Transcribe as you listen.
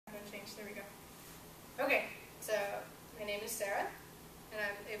Okay, so my name is Sarah, and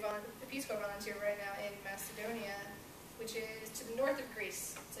I'm a Peace Corps volunteer right now in Macedonia, which is to the north of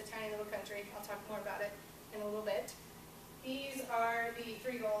Greece. It's a tiny little country. I'll talk more about it in a little bit. These are the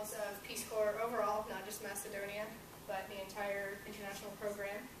 3 goals of Peace Corps overall, not just Macedonia, but the entire international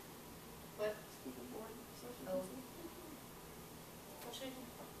program. What? Oh.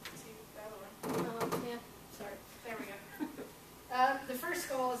 Yeah, sorry. There we go. The first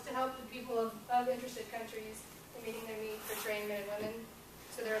goal is to help the people of interested countries in meeting their need for trained men and women.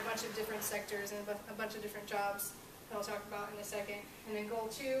 So there are a bunch of different sectors and a bunch of different jobs that I'll talk about in a second. And then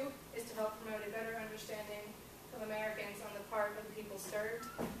goal 2 is to help promote a better understanding of Americans on the part of the people served.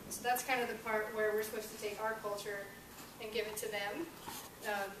 So that's kind of the part where we're supposed to take our culture and give it to them,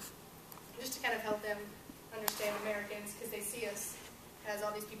 just to kind of help them understand Americans, because they see us as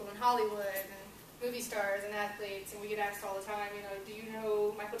all these people in Hollywood and movie stars and athletes, and we get asked all the time, you know, do you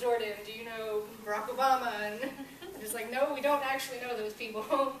know Michael Jordan? Do you know Barack Obama? And I'm just like, no, we don't actually know those people,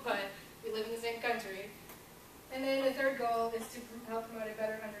 but we live in the same country. And then the third goal is to help promote a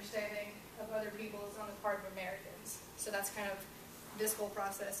better understanding of other peoples on the part of Americans. So that's kind of this whole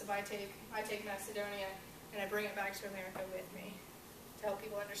process of I take Macedonia and I bring it back to America with me to help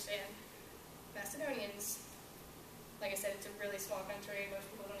people understand Macedonians. Like I said, it's a really small country. Most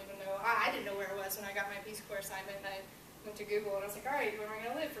people don't even know. I didn't know where I was when I got my Peace Corps assignment, and I went to Google, and I was like, all right, where am I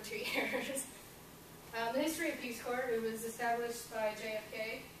going to live for 2 years? The history of Peace Corps, it was established by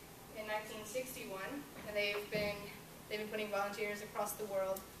JFK in 1961, and they've been putting volunteers across the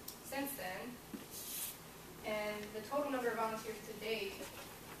world since then. And the total number of volunteers to date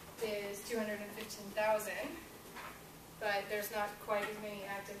is 215,000, but there's not quite as many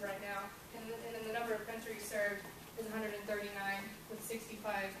active right now. And then the number of countries served is 139, with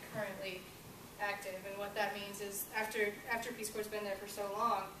 65 currently active. And what that means is after Peace Corps has been there for so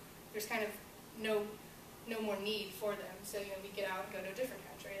long, there's kind of no more need for them. So, you know, we get out and go to a different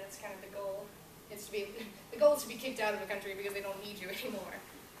country. That's kind of the goal. The goal is to be kicked out of a country because they don't need you anymore.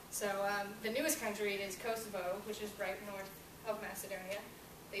 So the newest country is Kosovo, which is right north of Macedonia.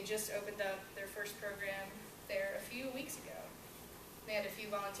 They just opened up their first program there a few weeks ago. They had a few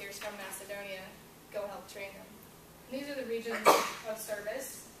volunteers from Macedonia go help train them. And these are the regions of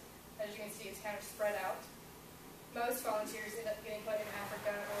service. As you can see, it's kind of spread out. Most volunteers end up getting put in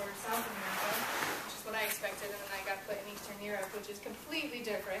Africa or South America, which is what I expected, and then I got put in Eastern Europe, which is completely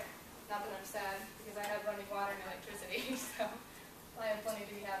different. Not that I'm sad, because I have running water and electricity, so I have plenty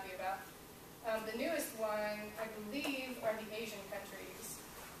to be happy about. The newest one, I believe, are the Asian countries,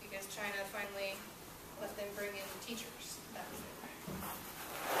 because China finally let them bring in teachers. That was it.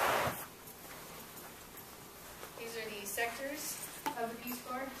 These are the sectors of the Peace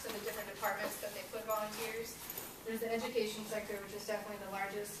Corps, so the different departments that they put volunteers. There's the education sector, which is definitely the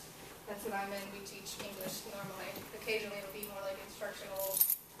largest. That's what I'm in. We teach English normally. Occasionally it'll be more like instructional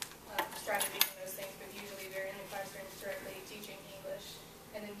strategies and those things, but usually they're in the classrooms directly teaching English.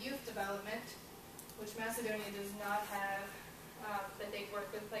 And then youth development, which Macedonia does not have, but they work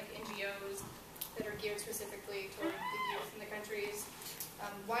with like NGOs that are geared specifically toward the youth in the countries.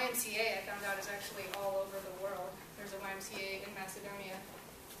 YMCA, I found out, is actually all over the world. There's a YMCA in Macedonia,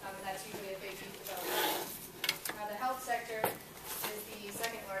 and that's usually a big youth development. The health sector is the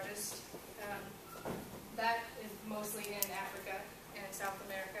second largest. That is mostly in Africa and South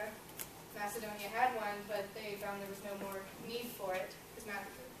America. Macedonia had one, but they found there was no more need for it, because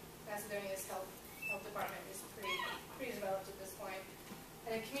Macedonia's health department is pretty developed at this point.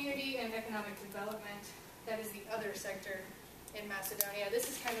 And community and economic development, that is the other sector in Macedonia. This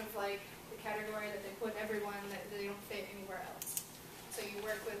is kind of like the category that they put everyone that they don't fit anywhere else. So you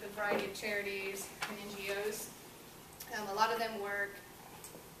work with a variety of charities and NGOs. A lot of them work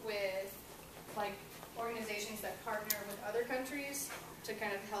with like organizations that partner with other countries to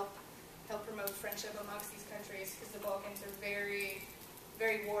kind of help promote friendship amongst these countries, because the Balkans are very,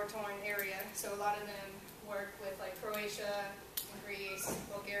 very war-torn area. So a lot of them work with like Croatia, and Greece,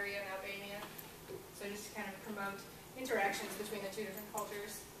 Bulgaria, and Albania. So just to kind of promote interactions between the 2 different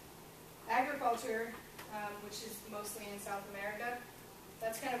cultures. Agriculture, which is mostly in South America,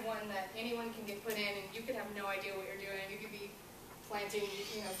 that's kind of one that anyone can get put in, and you could have no idea what you're doing. You could be planting,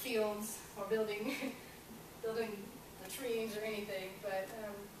 you know, fields or building the trees or anything, but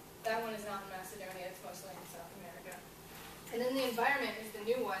that one is not in Macedonia. It's mostly in South America. And then the environment is the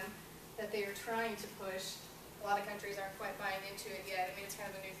new one that they are trying to push. A lot of countries aren't quite buying into it yet. I mean, it's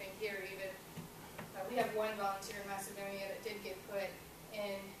kind of a new thing here even. We have one volunteer in Macedonia that did get put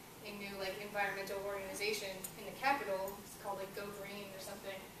in a new like environmental organization in the capital. It's called like Go Green or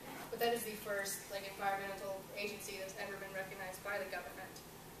something. But that is the first like environmental agency that's ever been recognized by the government.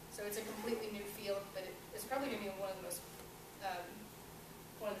 So it's a completely new field. field, but it's probably going to be one of the most,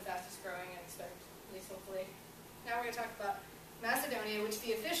 one of the fastest growing, I expect, at least hopefully. Now we're going to talk about Macedonia, which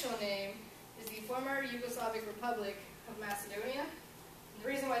the official name is the former Yugoslavic Republic of Macedonia. And the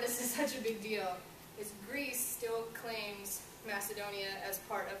reason why this is such a big deal is Greece still claims Macedonia as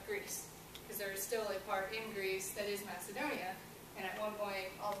part of Greece, because there is still a part in Greece that is Macedonia, and at one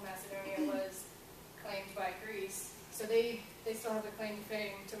point all of Macedonia was claimed by Greece. So they still have a claim to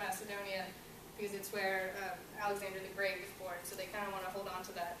fame to Macedonia because it's where Alexander the Great was born, so they kind of want to hold on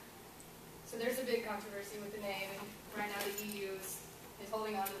to that. So there's a big controversy with the name, and right now the EU is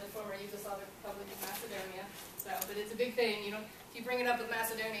holding on to the former Yugoslavic Republic of Macedonia. So, but it's a big thing. You know, if you bring it up with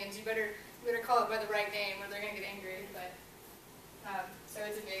Macedonians, you better call it by the right name, or they're going to get angry. But so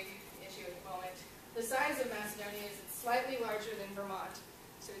it's a big issue at the moment. The size of Macedonia is it's slightly larger than Vermont,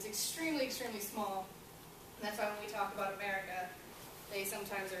 so it's extremely, extremely small. And that's why when we talk about America, they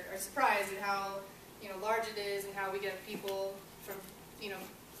sometimes are surprised at how large it is and how we get people from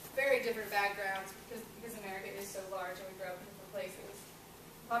very different backgrounds because America is so large and we grow up in different places.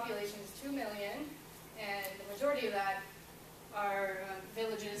 The population is 2 million, and the majority of that are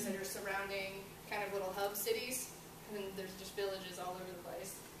villages that are surrounding kind of little hub cities, and then there's just villages all over the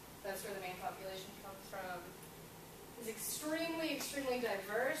place. That's where the main population comes from. It's extremely, extremely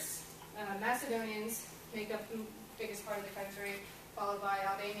diverse. Macedonians make up the biggest part of the country, followed by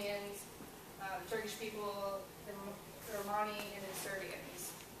Albanians, Turkish people, the Romani, and then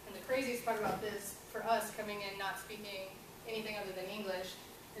Serbians. And the craziest part about this, for us coming in not speaking anything other than English,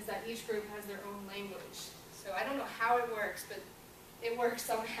 is that each group has their own language. So I don't know how it works, but it works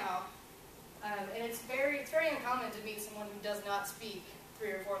somehow. And it's very uncommon to meet someone who does not speak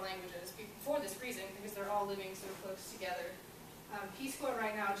 3 or 4 languages for this reason, because they're all living so close together. Peace Corps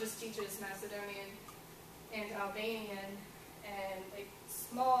right now just teaches Macedonian and Albanian and a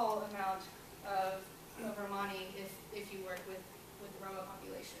small amount of Romani if you work with the Roma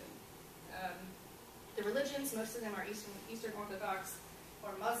population. The religions, most of them are Eastern Orthodox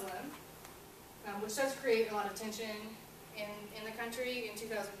or Muslim, which does create a lot of tension in the country. In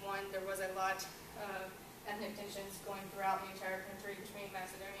 2001, there was a lot of ethnic tensions going throughout the entire country between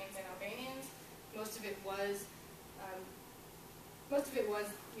Macedonians and Albanians. Most of it was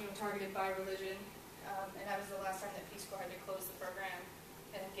targeted by religion, and that was the last time that Peace Corps had to close the program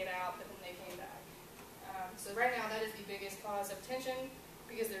and get out, but then they came back. So right now, that is the biggest cause of tension,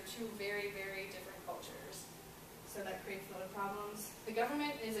 because they're 2 very, very different cultures. So that creates a lot of problems. The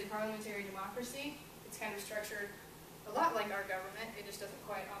government is a parliamentary democracy. It's kind of structured a lot like our government. It just doesn't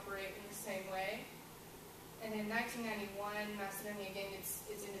quite operate in the same way. And in 1991, Macedonia gained its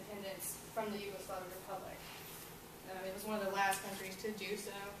independence from the Yugoslav Republic. It was one of the last countries to do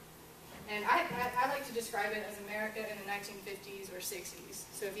so. And I like to describe it as America in the 1950s or 60s.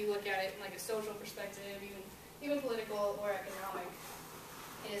 So if you look at it in like a social perspective, even political or economic,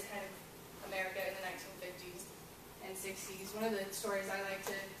 it is kind of America in the 1950s and 60s. One of the stories I like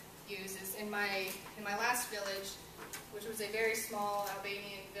to use is in my last village, which was a very small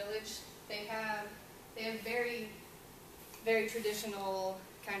Albanian village. They have very, very traditional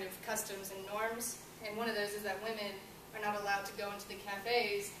kind of customs and norms, and one of those is that women are not allowed to go into the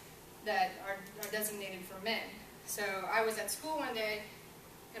cafes that are designated for men. So I was at school one day,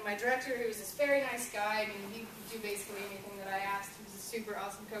 and my director, who was this very nice guy, and he could do basically anything that I asked. He was a super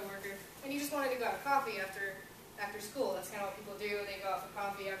awesome coworker, and he just wanted to go out for coffee after school. That's kind of what people do. They go out for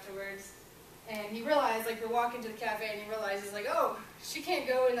coffee afterwards. And he realized, like, we're walking to the cafe, and he realizes, like, oh, she can't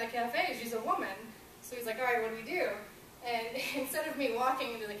go in that cafe. She's a woman. So he's like, all right, what do we do? And instead of me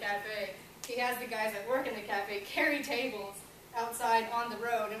walking into the cafe, he has the guys that work in the cafe carry tables outside on the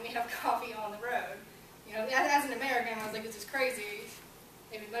road, and we have coffee on the road. You know, as an American, I was like, this is crazy.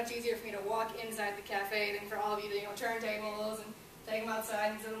 It'd be much easier for me to walk inside the cafe than for all of you to, turn tables and take them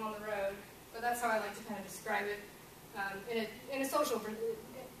outside and set them on the road. But that's how I like to kind of describe it in a social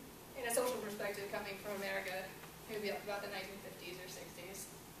perspective, coming from America, maybe about the 1950s or 60s.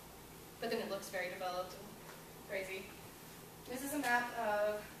 But then it looks very developed and crazy. This is a map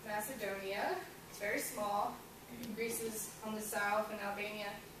of Macedonia. It's very small. Greece is on the south, and Albania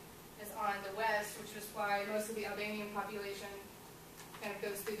is on the west, which is why most of the Albanian population kind of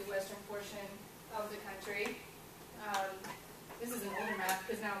goes through the western portion of the country. This is an older map,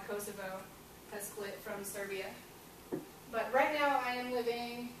 because now Kosovo has split from Serbia. But right now I am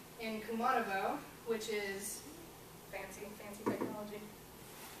living in Kumanovo, which is fancy technology,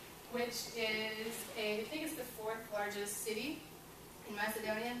 which is I think it's the 4th largest city in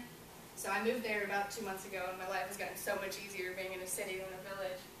Macedonia. So I moved there about 2 months ago, and my life has gotten so much easier being in a city than a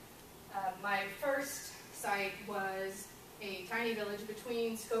village. My first site was a tiny village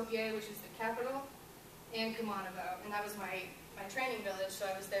between Skopje, which is the capital, and Kumanovo. And that was my training village, so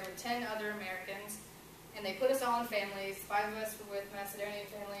I was there with 10 other Americans. And they put us all in families. 5 of us were with Macedonian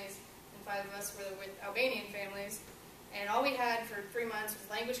families, and 5 of us were with Albanian families. And all we had for 3 months was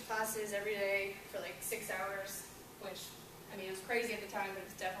language classes every day for like 6 hours, which, I mean, it was crazy at the time, but it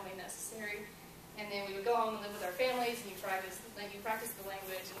was definitely necessary. And then we would go home and live with our families, and you practice the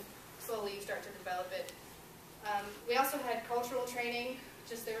language, and slowly you start to develop it. We also had cultural training.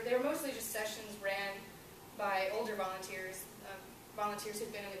 They were mostly just sessions ran by older volunteers, volunteers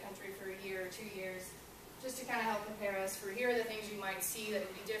who'd been in the country for a year or 2 years, just to kind of help prepare us for here are the things you might see that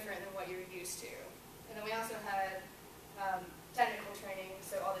would be different than what you're used to. And then we also had technical training,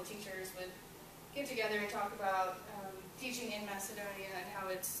 so all the teachers would get together and talk about teaching in Macedonia and how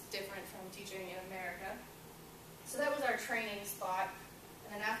it's different from teaching in America. So that was our training spot.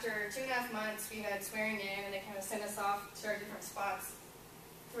 And then after 2.5 months, we had swearing in, and they kind of sent us off to our different spots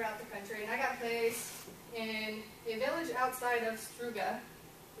throughout the country. And I got placed in a village outside of Struga,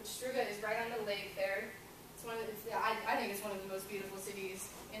 which Struga is right on the lake there. I think it's one of the most beautiful cities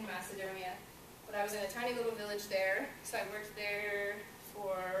in Macedonia. But I was in a tiny little village there, so I worked there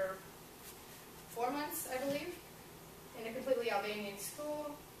for 4 months, I believe, in a completely Albanian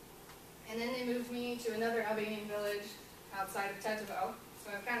school. And then they moved me to another Albanian village outside of Tetovo. So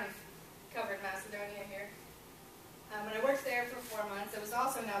I've kind of covered Macedonia here. And I worked there for 4 months. It was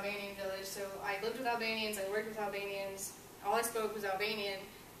also an Albanian village, so I lived with Albanians, I worked with Albanians. All I spoke was Albanian.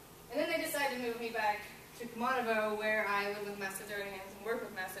 And then they decided to move me back to Kumanovo, where I live with Macedonians and work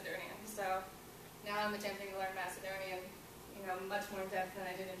with Macedonians. So now I'm attempting to learn Macedonian, much more in depth than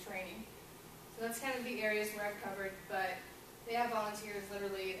I did in training. So that's kind of the areas where I've covered, but they have volunteers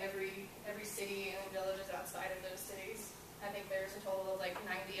literally in every city and villages outside of those cities. I think there's a total of like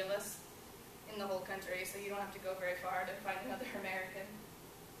 90 of us in the whole country, so you don't have to go very far to find another American.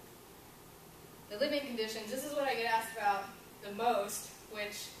 The living conditions, this is what I get asked about the most,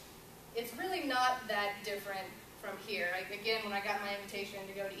 which it's really not that different from here. Again, when I got my invitation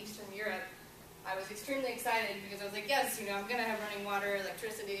to go to Eastern Europe, I was extremely excited because I was like, yes, I'm going to have running water,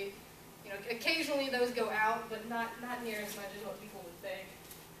 electricity. Occasionally those go out, but not near as much as what people would think.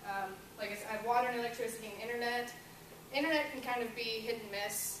 Like I said, I have water and electricity and internet. Internet can kind of be hit and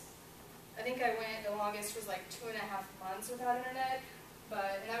miss. I think I went, the longest was like 2.5 months without internet,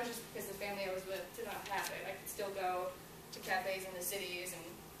 and that was just because the family I was with did not have it. I could still go to cafes in the cities and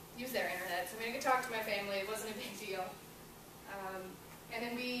use their internet. So I could talk to my family. It wasn't a big deal. And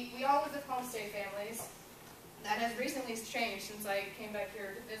then we all live with homestay families. That has recently changed since I came back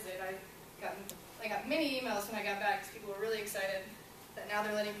here to visit. I got many emails when I got back because people were really excited that now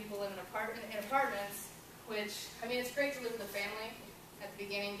they're letting people live in apartments, which, it's great to live with a family at the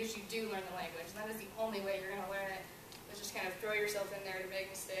beginning because you do learn the language. And that is the only way you're going to learn it, is just kind of throw yourself in there to make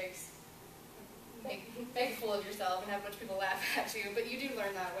mistakes, make a fool of yourself and have a bunch of people laugh at you, but you do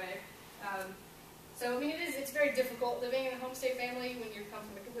learn that way. So it's very difficult living in a homestay family when you come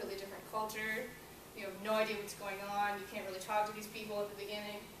from a completely different culture. You have no idea what's going on. You can't really talk to these people at the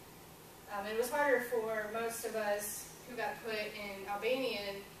beginning. It was harder for most of us who got put in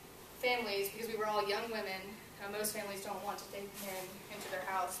Albanian families because we were all young women. Most families don't want to take men into their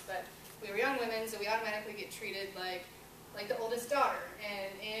house, but we were young women, so we automatically get treated like the oldest daughter.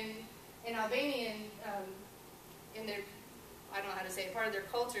 And in Albanian, in their, I don't know how to say it, part of their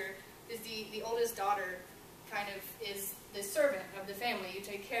culture is the oldest daughter kind of is the servant of the family. You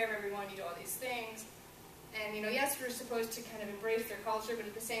take care of everyone, you do all these things. And, yes, we're supposed to kind of embrace their culture, but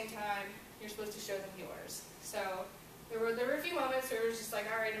at the same time, you're supposed to show them yours. So there were a few moments where it was just like,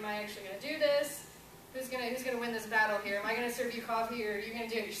 all right, am I actually going to do this? Who's going to win this battle here? Am I going to serve you coffee, or are you going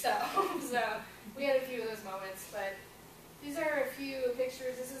to do it yourself? So we had a few of those moments, but these are a few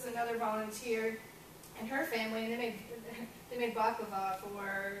pictures. This is another volunteer and her family, and they made baklava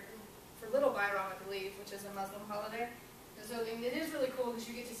for Little Bayram, I believe, which is a Muslim holiday. And so it is really cool because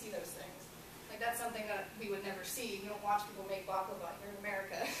you get to see those things. Like, that's something that we would never see. You don't watch people make baklava here in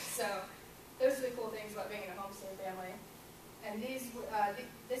America. So those are the cool things about being in a homestay family. And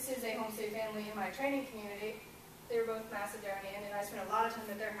this is a homestay family in my training community. They were both Macedonian, and I spent a lot of time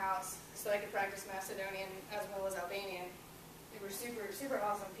at their house so I could practice Macedonian as well as Albanian. They were super, super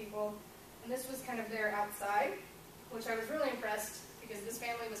awesome people. And this was kind of their outside, which I was really impressed because this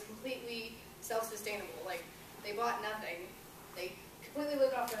family was completely self-sustainable. Like, they bought nothing. They completely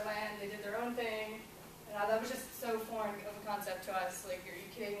lived off their land. They did their own thing. And that was just so foreign of a concept to us. Like, are you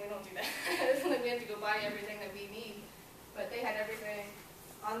kidding? We don't do that. It's like we have to go buy everything that we need. But they had everything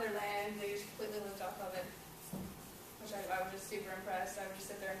on their land. They just completely lived off of it, which I was just super impressed. I would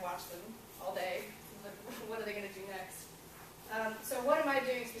just sit there and watch them all day. Like, what are they going to do next? So what am I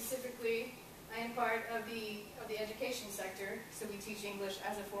doing specifically? I am part of the education sector, so we teach English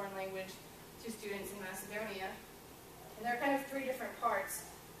as a foreign language to students in Macedonia. And there are kind of three different parts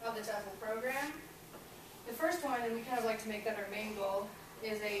of the TEFL program. The first one, and we kind of like to make that our main goal,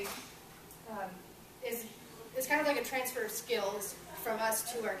 is kind of like a transfer of skills from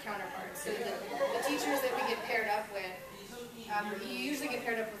us to our counterparts. So the teachers that we get paired up with, you usually get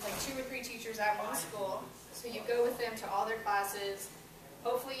paired up with like 2 or 3 teachers at one school. So you go with them to all their classes.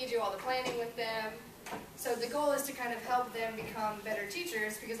 Hopefully you do all the planning with them. So the goal is to kind of help them become better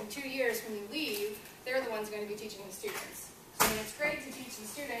teachers, because in 2 years when you leave, they're the ones going to be teaching the students. So I mean, it's great to teach the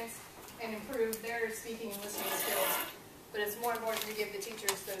students and improve their speaking and listening skills, but it's more important to give the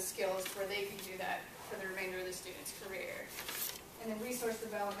teachers those skills where they can do that for the remainder of the student's career. And then resource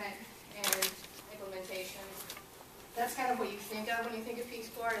development and implementation. That's kind of what you think of when you think of Peace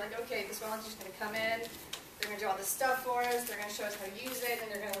Corps. You're like, okay, this volunteer's going to come in, they're going to do all this stuff for us, they're going to show us how to use it,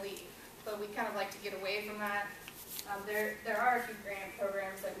 and they're going to leave. But we kind of like to get away from that. There are a few grant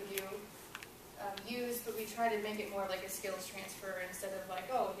programs that we do use, but we try to make it more like a skills transfer instead of like,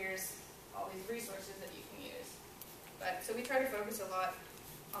 oh, here's all these resources that you can use. But so we try to focus a lot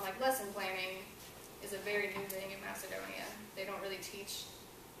on like lesson planning is a very new thing in Macedonia. They don't really teach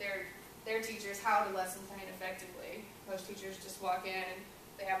their teachers how to lesson plan effectively. Most teachers just walk in and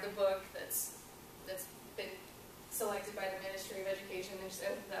they have the book that's been selected by the Ministry of Education and just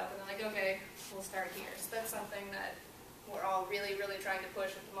opens up and they're like, okay, we'll start here. So that's something that we're all really, really trying to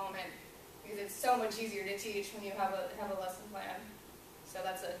push at the moment, because it's so much easier to teach when you have a lesson plan. So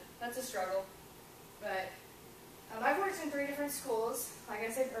that's a struggle. But I've worked in 3 different schools, like I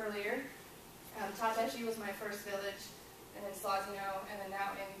said earlier. Tateshi was my first village, and then Slazino, and then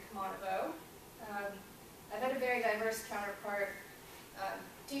now in Kumanovo. I've had a very diverse counterpart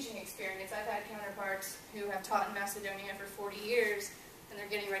teaching experience. I've had counterparts who have taught in Macedonia for 40 years, and they're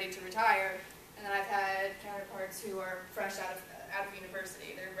getting ready to retire. And then I've had counterparts who are fresh out of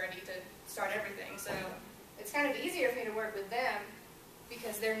university. They're ready to start everything. So it's kind of easier for me to work with them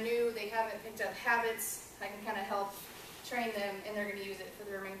because they're new, they haven't picked up habits. I can kind of help train them, and they're going to use it for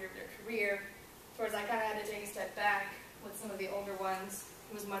the remainder of their career. Whereas I kind of had to take a step back with some of the older ones.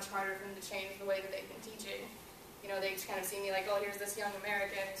 It was much harder for them to change the way that they've been teaching. You know, they just kind of see me like, oh, here's this young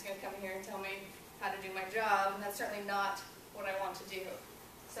American who's going to come here and tell me how to do my job, and that's certainly not what I want to do.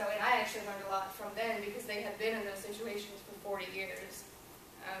 So, and I actually learned a lot from them because they had been in those situations for 40 years.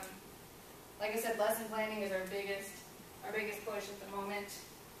 Like I said, lesson planning is our biggest push at the moment.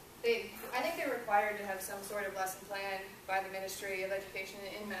 I think they're required to have some sort of lesson plan by the Ministry of Education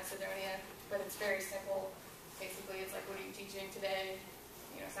in Macedonia, but it's very simple. Basically, it's like, what are you teaching today?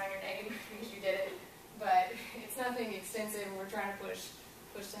 You know, sign your name because you did it. But it's nothing extensive. We're trying to push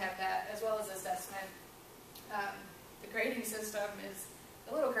to have that, as well as assessment. The grading system is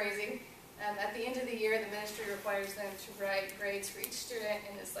a little crazy. At the end of the year, the ministry requires them to write grades for each student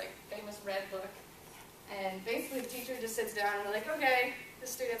in this like famous red book. And basically, the teacher just sits down and they're like, okay,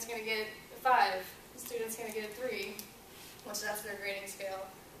 this student's going to get a 5. This student's going to get a 3, which that's their grading scale.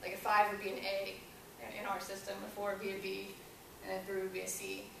 Like a 5 would be an A in our system, a 4 would be a B, and a 3 would be a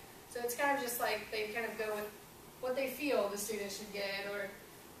C. So it's kind of just like they kind of go with what they feel the student should get, or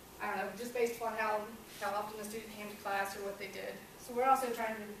I don't know, just based upon how often the student came to class or what they did. So we're also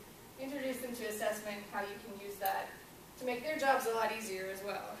trying to introduce them to assessment, how you can use that to make their jobs a lot easier as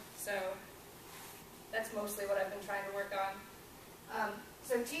well. So that's mostly what I've been trying to work on.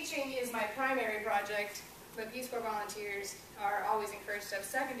 So teaching is my primary project, but Peace Corps volunteers are always encouraged to have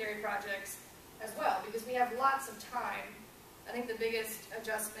secondary projects as well, because we have lots of time. I think the biggest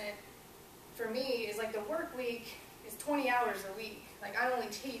adjustment for me is like the work week is 20 hours a week. Like I only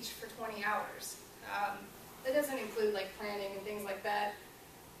teach for 20 hours. That doesn't include like planning and things like that,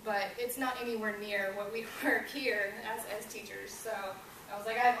 but it's not anywhere near what we work here as teachers. So I was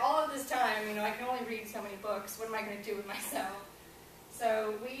like, I have all of this time, you know, I can only read so many books. What am I going to do with myself?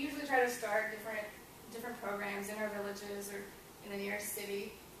 So we usually try to start different programs in our villages or in the nearest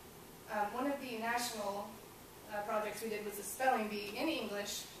city. One of the national projects we did was a spelling bee in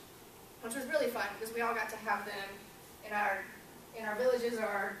English, which was really fun because we all got to have them in our villages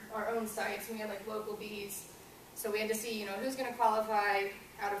or our own sites. We had like local bees, so we had to see, you know, who's going to qualify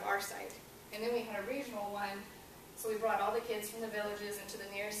out of our site. And then we had a regional one, so we brought all the kids from the villages into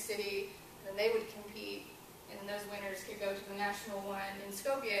the nearest city, and then they would compete, and then those winners could go to the national one in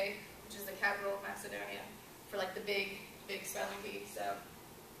Skopje, which is the capital of Macedonia, for like the big spelling bee. So,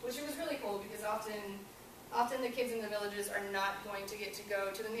 which was really cool because often the kids in the villages are not going to get to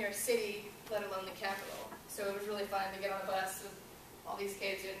go to the nearest city, let alone the capital. So it was really fun to get on a bus with all these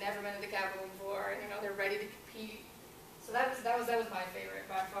kids who had never been to the capital before, and you know, they're ready to compete. So that was my favorite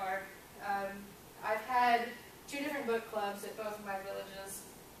by far. I've had 2 different book clubs at both of my villages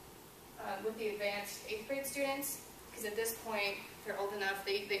with the advanced 8th grade students, because at this point they're old enough,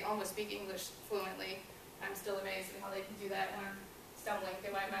 they almost speak English fluently. I'm still amazed at how they can do that when I'm stumbling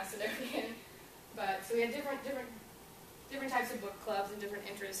through my Macedonian. But so we had different types of book clubs and different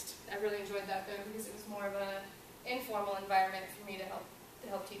interests. I really enjoyed that though, because it was more of an informal environment for me to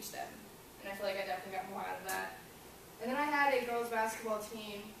help teach them. And I feel like I definitely got more out of that. And then I had a girls basketball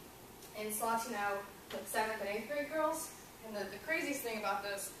team in Slatina with 7th and 8th grade girls. And the craziest thing about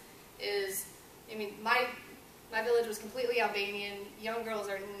this is, I mean, my village was completely Albanian. Young girls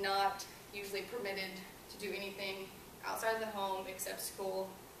are not usually permitted to do anything outside of the home except school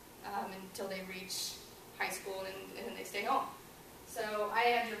until they reach high school, and then they stay home. So I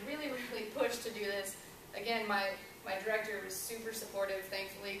had to really, really push to do this. Again, my director was super supportive,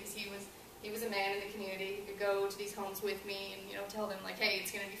 thankfully, because he was a man in the community. He could go to these homes with me and, you know, tell them like, hey,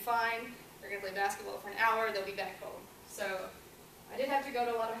 it's going to be fine. They're going to play basketball for an hour. They'll be back home. So I did have to go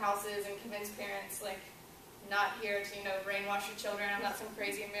to a lot of houses and convince parents, like, not here to, you know, brainwash your children. I'm not some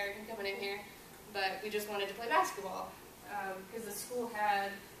crazy American coming in here. But we just wanted to play basketball because the school had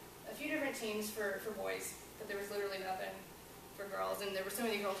a few different teams for boys, but there was literally nothing for girls. And there were so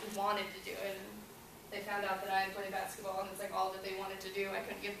many girls who wanted to do it. And they found out that I had played basketball, and it's like all that they wanted to do. I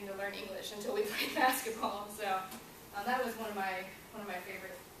couldn't get them to learn English until we played basketball. So that was one of my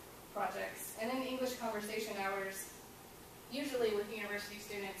favorite projects. And then English conversation hours, usually with university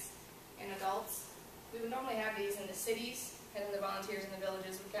students and adults. We would normally have these in the cities, and then the volunteers in the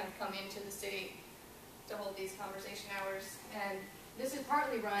villages would kind of come into the city to hold these conversation hours. And this is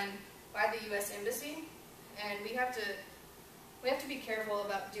partly run by the U.S. Embassy, and we have to be careful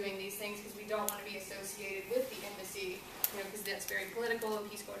about doing these things because we don't want to be associated with the embassy, you know, because that's very political,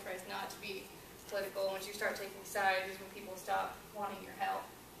 and Peace Corps tries not to be political. Once you start taking sides is when people stop wanting your help.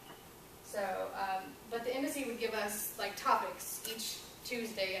 So, but the embassy would give us like topics each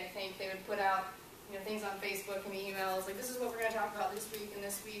Tuesday. I think they would put out, you know, things on Facebook and emails like, this is what we're going to talk about this week and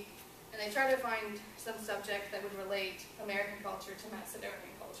this week, and they try to find some subject that would relate American culture to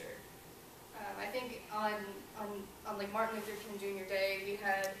Macedonian culture. I think on like Martin Luther King Jr. Day, we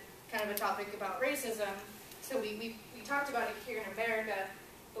had kind of a topic about racism. So we talked about it here in America,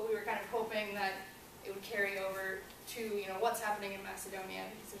 but we were kind of hoping that it would carry over to, you know, what's happening in Macedonia,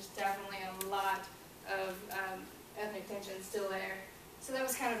 because there's definitely a lot of ethnic tension still there. So that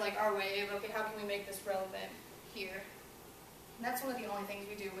was kind of like our way of, okay, how can we make this relevant here? And that's one of the only things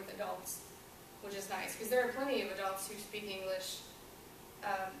we do with adults, which is nice, because there are plenty of adults who speak English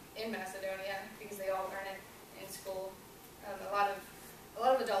in Macedonia, because they all learn it in school. A lot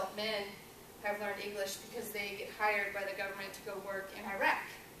of adult men have learned English because they get hired by the government to go work in Iraq,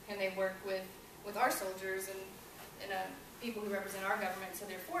 and they work with our soldiers and people who represent our government, so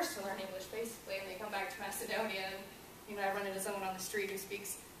they're forced to learn English basically, and they come back to Macedonia, and, you know, I run into someone on the street who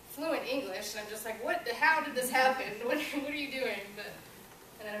speaks fluent English, and I'm just like, how did this happen? What are you doing?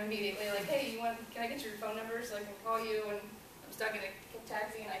 And then I'm immediately like, hey, can I get your phone number so I can call you? And I'm stuck in a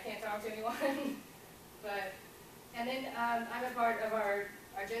taxi and I can't talk to anyone. And then I'm a part of our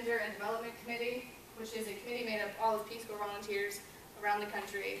Gender and Development Committee, which is a committee made up of all of Peace Corps volunteers around the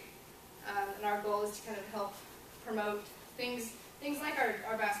country. And our goal is to kind of help promote things like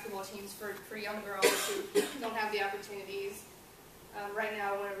our basketball teams for young girls who don't have the opportunities. Right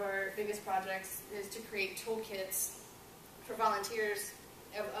now, one of our biggest projects is to create toolkits for volunteers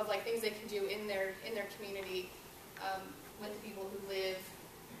of like things they can do in their community with the people who live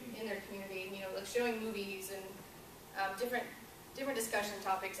in their community. You know, like showing movies and different discussion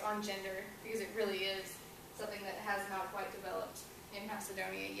topics on gender, because it really is something that has not quite developed in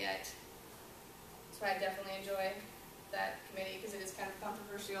Macedonia yet. So I definitely enjoy that committee because it is kind of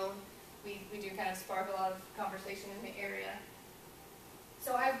controversial. We do kind of spark a lot of conversation in the area.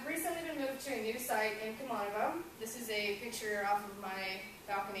 So I've recently been moved to a new site in Kumanovo. This is a picture off of my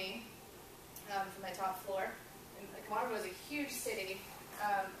balcony from my top floor. And Kumanovo is a huge city,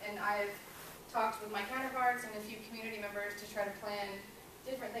 and I've talked with my counterparts and a few community members to try to plan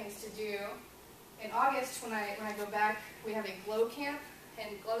different things to do. In August, when I go back, we have a GLOW camp, and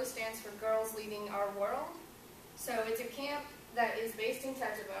GLOW stands for Girls Leading Our World. So it's a camp that is based in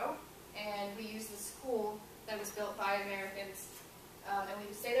Tetovo, and we use the school that was built by Americans. And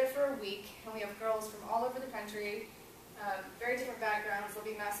we stay there for a week, and we have girls from all over the country, very different backgrounds. There'll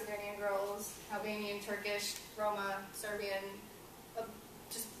be Macedonian girls, Albanian, Turkish, Roma, Serbian,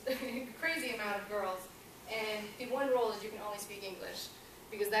 just a crazy amount of girls. And the one rule is you can only speak English,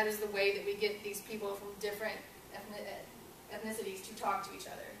 because that is the way that we get these people from different ethnicities to talk to each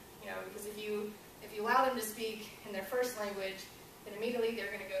other. You know, because if you if you allow them to speak in their first language, then immediately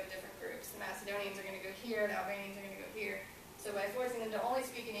they're going to go to different groups. The Macedonians are going to go here, the Albanians are going to go here. So by forcing them to only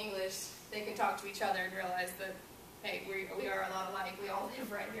speak in English, they can talk to each other and realize that, hey, we are a lot alike. We all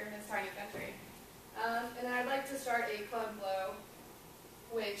live right here in this tiny country. And then I'd like to start a club GLOW,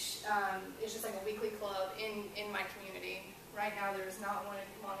 which is just like a weekly club in my community. Right now there is not one in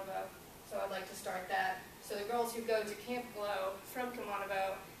Kumanovo, so I'd like to start that. So the girls who go to Camp GLOW from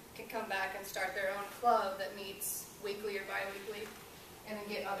Kumanovo can come back and start their own club that meets weekly or bi-weekly, and then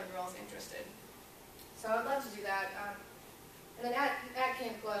get other girls interested. So I'd love to do that. And then at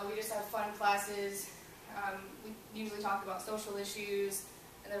Camp GLOW, we just have fun classes. We usually talk about social issues,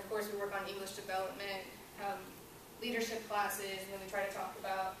 and then of course we work on English development, leadership classes, and then we try to talk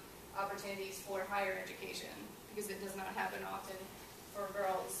about opportunities for higher education, because it does not happen often for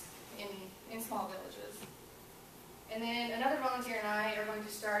girls in small villages. And then another volunteer and I are going to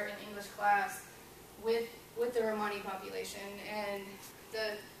start an English class with the Romani population, and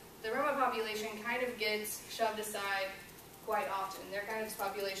the Roma population kind of gets shoved aside quite often. They're kind of this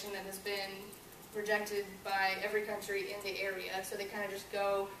population that has been rejected by every country in the area, so they kind of just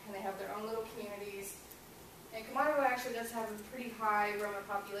go and they have their own little communities. And Kumanovo actually does have a pretty high Roma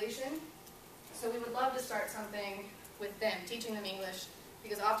population, so we would love to start something with them, teaching them English,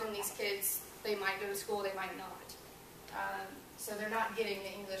 because often these kids, they might go to school, they might not. So they're not getting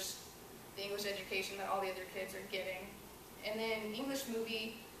the English education that all the other kids are getting. And then English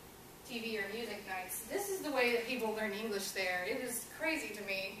movie, TV, or music nights. This is the way that people learn English there. It is crazy to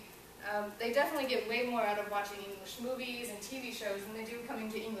me. They definitely get way more out of watching English movies and TV shows than they do coming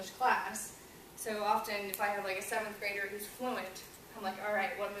to English class. So often, if I have like a 7th grader who's fluent, I'm like, all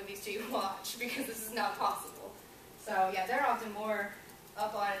right, what movies do you watch? Because this is not possible. So yeah, they're often more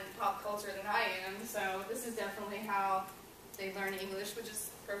up on pop culture than I am, so this is definitely how they learn English, which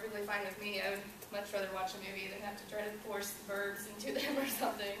is perfectly fine with me. I would much rather watch a movie than have to try to force verbs into them or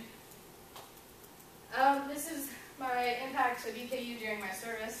something. This is my impact of EKU during my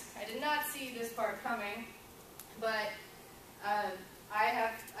service. I did not see this part coming, but I've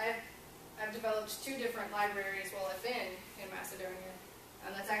developed 2 different libraries while I've been in Macedonia.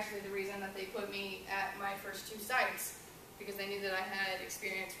 That's actually the reason that they put me at my first 2 sites, because they knew that I had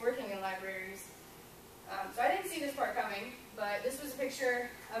experience working in libraries. So I didn't see this part coming, but this was a picture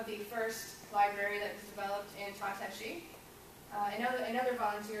of the first library that was developed in Tateshi. Another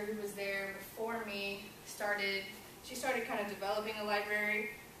volunteer who was there before me started kind of developing a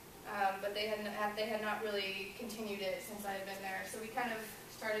library, but they had not really continued it since I had been there. So we kind of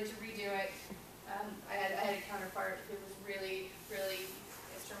started to redo it. I had a counterpart who was really, really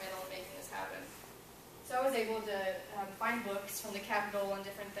instrumental in making this happen. So I was able to find books from the capital and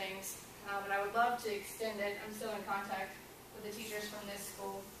different things, and I would love to extend it. I'm still in contact with the teachers from this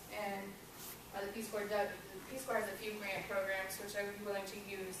school, and the Peace Corps has a few grant programs which I would be willing to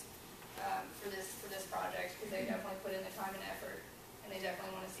use for this project, because they definitely put in the time and effort, and they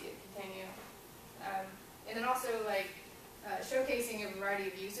definitely want to see it continue. And then also showcasing a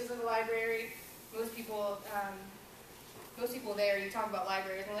variety of uses of the library. Most people there, you talk about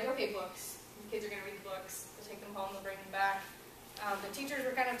libraries, and they're like, okay, books. Kids are going to read the books, they'll take them home, they'll bring them back. The teachers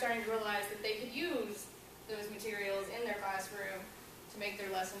were kind of starting to realize that they could use those materials in their classroom to make their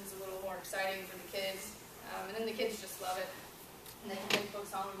lessons a little more exciting for the kids. And then the kids just love it. And they can take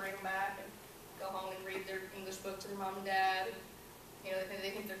books home and bring them back and go home and read their English book to their mom and dad. And,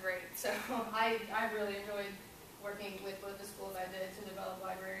 they think they're great. So I really enjoyed working with both the schools I did to develop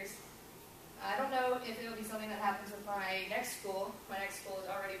libraries. I don't know if it'll be something that happens with my next school. My next school is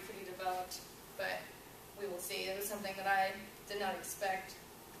already pretty developed, but we will see. It was something that I did not expect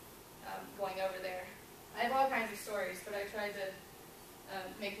going over there. I have all kinds of stories, but I tried to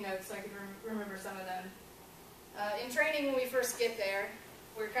make notes so I could remember some of them. In training, when we first get there,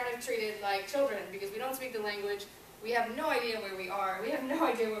 we're kind of treated like children because we don't speak the language. We have no idea where we are. We have no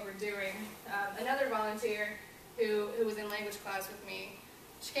idea what we're doing. Another volunteer who was in language class with me,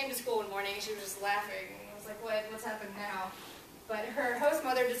 she came to school one morning and she was just laughing. And I was like, what's happened now? But her host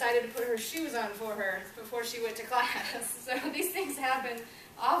mother decided to put her shoes on for her before she went to class. So these things happen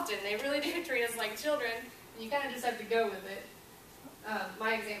often. They really do treat us like children, and you kind of just have to go with it.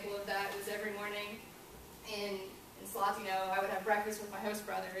 My example of that was every morning in Slatino, I would have breakfast with my host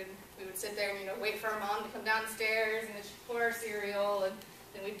brother, and we would sit there and wait for our mom to come downstairs, and then she'd pour our cereal, and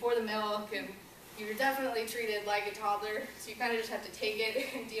then we'd pour the milk, and you were definitely treated like a toddler, so you kind of just have to take it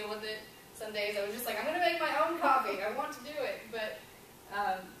and deal with it. Some days I was just like, I'm going to make my own coffee, I want to do it, but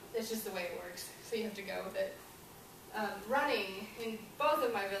it's just the way it works, so you have to go with it. Running, in both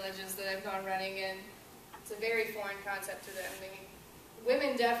of my villages that I've gone running in, it's a very foreign concept to them.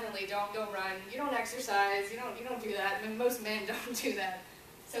 women definitely don't go run. You don't exercise. You don't do that. I mean, most men don't do that.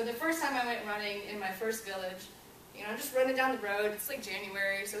 So the first time I went running in my first village, you know, I'm just running down the road. It's like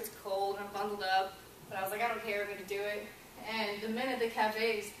January, so it's cold, and I'm bundled up. But I was like, I don't care, I'm going to do it. And the men at the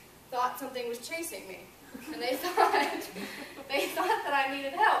cafes thought something was chasing me. And they thought that I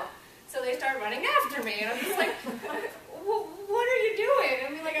needed help. So they started running after me. And I'm just like, what are you doing? I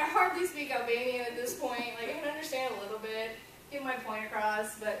mean, like, I hardly speak Albanian at this point. Like, I can understand a little bit, get my point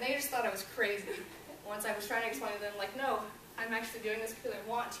across, but they just thought I was crazy. Once I was trying to explain to them, like, no, I'm actually doing this because I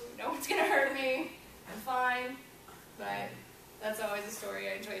want to. No one's going to hurt me. I'm fine. But that's always a story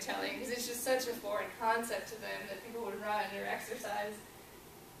I enjoy telling, because it's just such a foreign concept to them that people would run or exercise.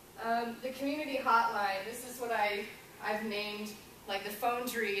 The community hotline, this is what I've named like the phone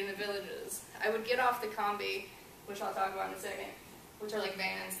tree in the villages. I would get off the combi, which I'll talk about in a second, which are like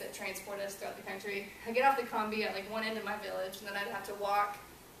vans that transport us throughout the country. I'd get off the combi at like one end of my village, and then I'd have to walk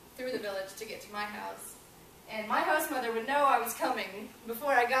through the village to get to my house. And my host mother would know I was coming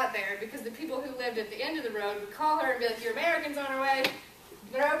before I got there, because the people who lived at the end of the road would call her and be like, your American's on her way,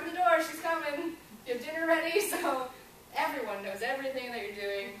 you better open the door, she's coming, you have dinner ready. So everyone knows everything that you're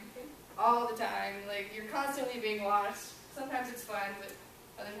doing all the time. Like, you're constantly being watched. Sometimes it's fun, but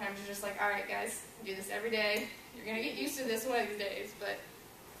other times you're just like, all right, guys, do this every day. You're going to get used to this one of these days. But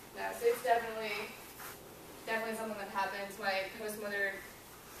no, so it's definitely something that happens. My host mother,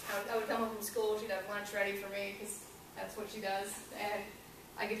 I would come home from school, she'd have lunch ready for me, because that's what she does. And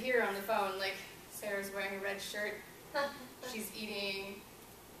I could hear her on the phone, like, Sarah's wearing a red shirt. She's eating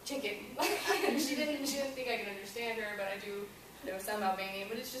chicken. She didn't think I could understand her, but I do know some Albanian,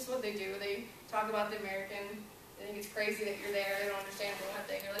 but it's just what they do. They talk about the American. They think it's crazy that you're there. They don't understand for one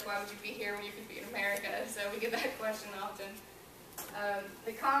thing. They're like, why would you be here when you could be in America? So we get that question often.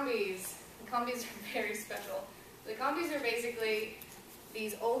 The combis are very special. The combis are basically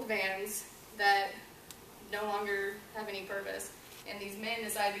these old vans that no longer have any purpose, and these men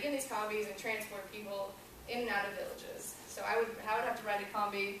decide to get in these combis and transport people in and out of villages. So I would have to ride a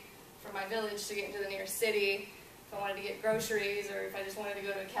combi from my village to get into the nearest city if I wanted to get groceries, or if I just wanted to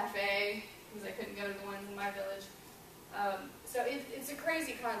go to a cafe, because I couldn't go to the ones in my village. So it's a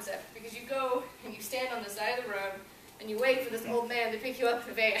crazy concept, because you go and you stand on the side of the road and you wait for this old man to pick you up in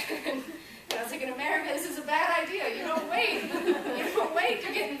the van. And I was like, in America, this is a bad idea. You don't wait. You don't wait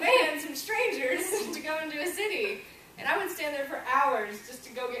to get in vans from strangers to go into a city. And I would stand there for hours just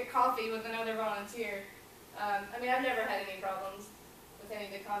to go get coffee with another volunteer. I mean, I've never had any problems with any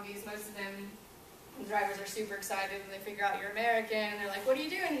of the combis. Most of them, the drivers are super excited when they figure out you're American. They're like, what are you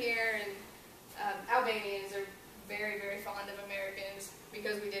doing here? And Albanians are very, very fond of Americans,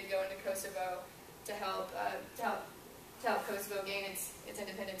 because we did go into Kosovo to help Kosovo gain its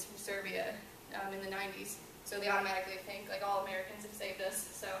independence from Serbia in the 90s. So they automatically think like all Americans have saved us.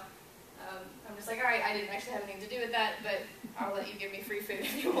 So I'm just like, all right, I didn't actually have anything to do with that, but I'll let you give me free food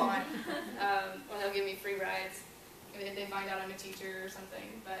if you want, or they'll give me free rides if they find out I'm a teacher or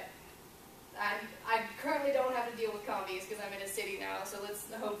something. But I currently don't have to deal with combis because I'm in a city now, so let's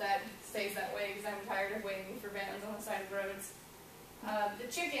hope that stays that way, because I'm tired of waiting for vans on the side of roads.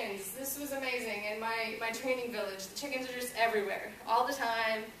 The chickens, this was amazing. In my training village, the chickens are just everywhere, all the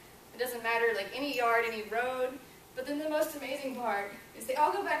time. It doesn't matter, like any yard, any road. But then the most amazing part is they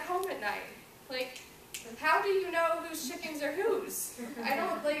all go back home at night. Like, how do you know whose chickens are whose? I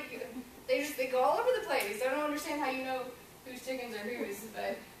don't, like, they go all over the place. I don't understand how you know whose chickens are whose.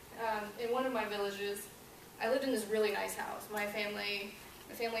 But in one of my villages, I lived in this really nice house. My family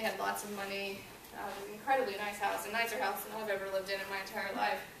had lots of money. It was an incredibly nice house, a nicer house than I've ever lived in my entire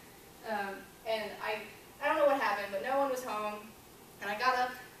life. And I don't know what happened, but no one was home. And I got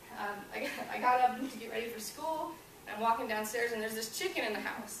up. I got up to get ready for school. And I'm walking downstairs, and there's this chicken in the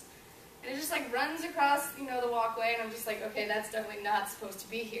house. And it just like runs across, the walkway, and I'm just like, okay, that's definitely not supposed to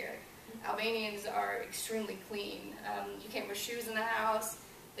be here. Albanians are extremely clean. You can't wear shoes in the house.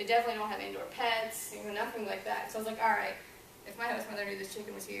 They definitely don't have indoor pets, nothing like that. So I was like, all right, if my host mother knew this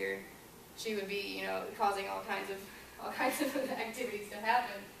chicken was here, she would be, causing all kinds of activities to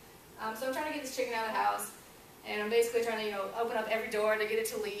happen. So I'm trying to get this chicken out of the house, and I'm basically trying to, open up every door to get it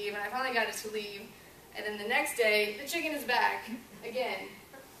to leave, and I finally got it to leave. And then the next day, the chicken is back again.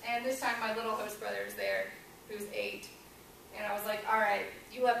 And this time my little host brother is there, who's 8. And I was like, all right,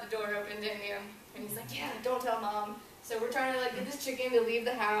 you left the door open, didn't you? And he's like, yeah, don't tell Mom. So we're trying to get this chicken to leave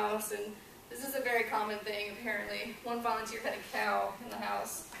the house, and this is a very common thing, apparently. One volunteer had a cow in the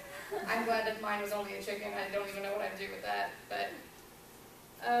house. I'm glad that mine was only a chicken. I don't even know what I'd do with that. But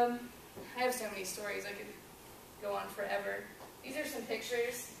I have so many stories. I could go on forever. These are some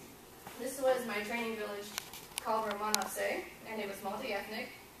pictures. This was my training village called Romanose, and it was multi-ethnic.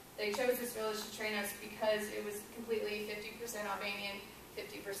 They chose this village to train us because it was completely 50% Albanian,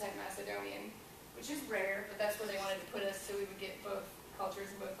 50% Macedonian, which is rare, but that's where they wanted to put us so we would get both cultures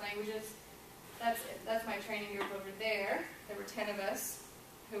and both languages. That's my training group over there. There were 10 of us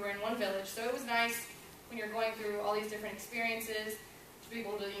who were in one village, so it was nice when you're going through all these different experiences to be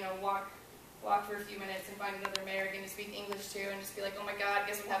able to, walk for a few minutes and find another American to speak English to and just be like, oh my God,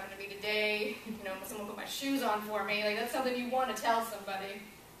 guess what happened to me today? Someone put my shoes on for me. Like, that's something you want to tell somebody.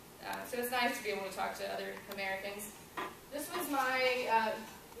 So it's nice to be able to talk to other Americans. This was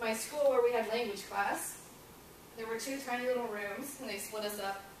my school where we had language class. There were 2 tiny little rooms, and they split us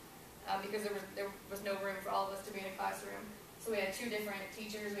up because there was no room for all of us to be in a classroom. So we had 2 different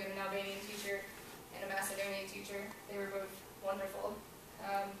teachers. We had an Albanian teacher and a Macedonian teacher. They were both wonderful.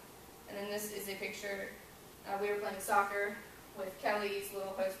 And then this is a picture. We were playing soccer with Kelly's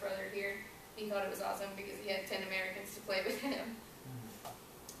little host brother here. He thought it was awesome because he had 10 Americans to play with him.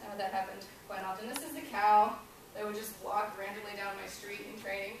 That happened quite often. This is the cow that would just walk randomly down my street in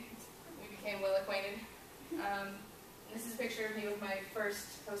training. We became well acquainted. This is a picture of me with my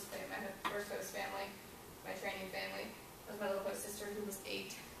first host family, my training family. That was my little host sister who was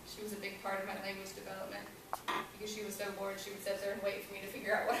 8. She was a big part of my language development because she was so bored she would sit there and wait for me to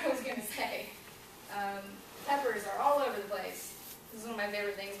figure out what I was going to say. Peppers are all over the place. This is one of my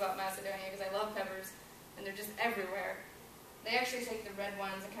favorite things about Macedonia because I love peppers and they're just everywhere. They actually take the red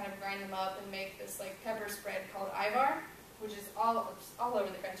ones and kind of grind them up and make this pepper spread called ivar, which is all over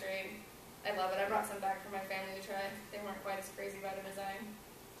the country. I love it. I brought some back for my family to try. They weren't quite as crazy about it as I am.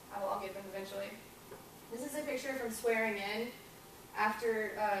 I'll get them eventually. This is a picture from swearing in.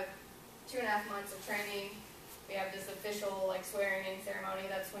 After 2.5 months of training, we have this official swearing in ceremony.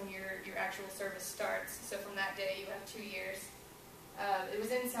 That's when your actual service starts. So from that day, you have 2 years. It was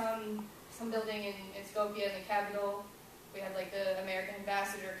in some building in Skopje, in the capital. We had the American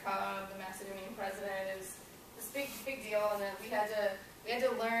ambassador come, the Macedonian president. It was this big deal, and then we had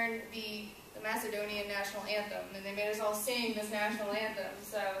to learn the Macedonian national anthem, and they made us all sing this national anthem.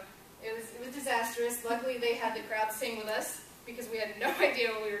 So it was disastrous. Luckily, they had the crowd sing with us because we had no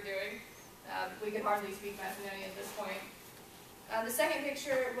idea what we were doing. We could hardly speak Macedonian at this point. The second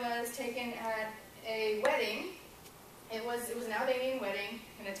picture was taken at a wedding. It was an Albanian wedding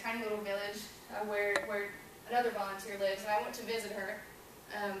in a tiny little village where another volunteer lives, and I went to visit her.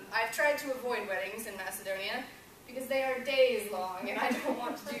 I've tried to avoid weddings in Macedonia because they are days long, and I don't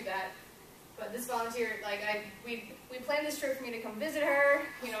want to do that. But this volunteer, we planned this trip for me to come visit her.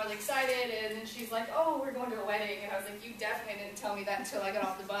 I was excited, and then she's like, "Oh, we're going to a wedding," and I was like, "You definitely didn't tell me that until I got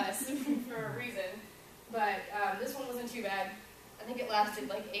off the bus for a reason." But this one wasn't too bad. I think it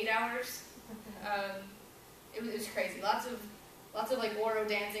lasted 8 hours. It was crazy. Lots of Oro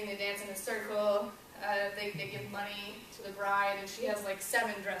dancing. They dance in a circle. They give money to the bride, and she has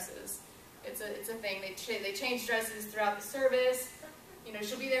 7 dresses. It's a thing. They change dresses throughout the service.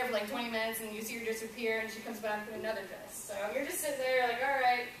 She'll be there for 20 minutes, and you see her disappear, and she comes back in another dress. So you're just sitting there all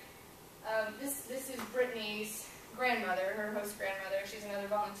right. This is Brittany's grandmother, her host grandmother. She's another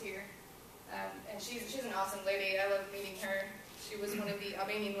volunteer, and she's an awesome lady. I love meeting her. She was one of the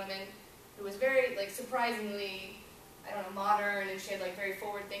Albanian women who was very surprisingly, modern, and she had very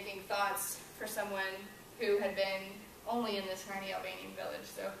forward-thinking thoughts for someone who had been only in this tiny Albanian village.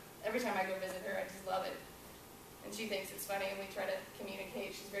 So every time I go visit her, I just love it. And she thinks it's funny, and we try to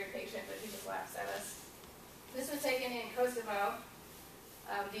communicate. She's very patient, but she just laughs at us. This was taken in Kosovo.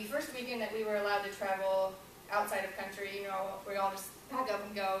 The first weekend that we were allowed to travel outside of country, we all just pack up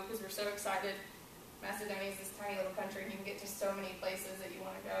and go because we're so excited. Macedonia is this tiny little country, and you can get to so many places that you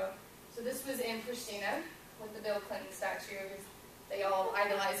want to go. So this was in Pristina with the Bill Clinton statue. They all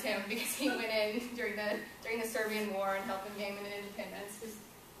idolize him because he went in during the Serbian War and helped them gain an independence because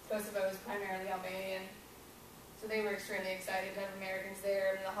Kosovo is primarily Albanian. So they were extremely excited to have Americans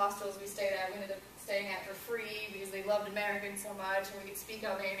there. And the hostels we stayed at, we ended up staying at for free because they loved Americans so much, and we could speak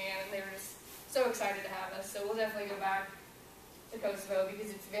Albanian, and they were just so excited to have us. So we'll definitely go back to Kosovo because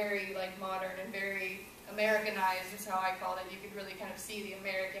it's very modern and very Americanized is how I called it. You could really kind of see the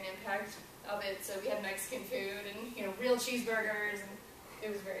American impact of it. So we had Mexican food and real cheeseburgers, and it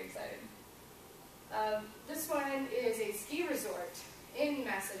was very exciting. This one is a ski resort in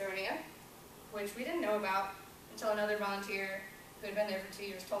Macedonia, which we didn't know about until another volunteer who had been there for 2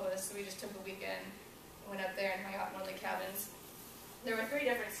 years told us. So we just took a weekend and went up there and hung out in one of the cabins. There were 3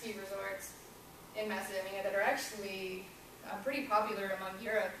 different ski resorts in Macedonia that are actually pretty popular among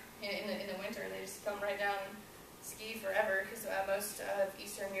Europe in the winter. They just come right down and ski forever because most of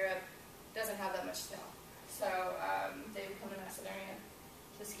Eastern Europe doesn't have that much snow. So they would come to Macedonia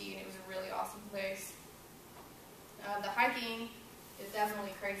to ski, and it was a really awesome place. The hiking is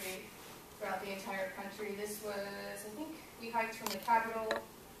definitely crazy throughout the entire country. This was, I think, we hiked from the capital,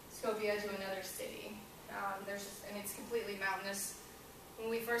 Skopje, to another city. And it's completely mountainous. When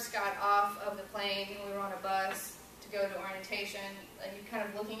we first got off of the plane, we were on a bus to go to orientation, and you kind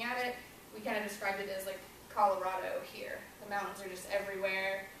of looking at it, we kind of described it as like Colorado here. The mountains are just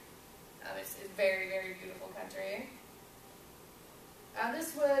everywhere. It's a very, very beautiful country.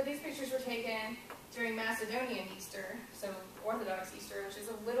 These pictures were taken during Macedonian Easter, so Orthodox Easter, which is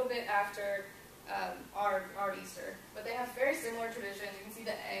a little bit after our Easter. But they have very similar traditions. You can see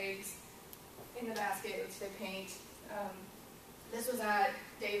the eggs in the basket, which they paint. This was at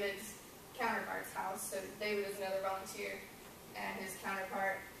David's counterpart's house. So David is another volunteer, and his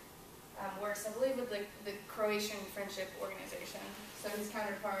counterpart works, I believe, with the Croatian Friendship Organization. So his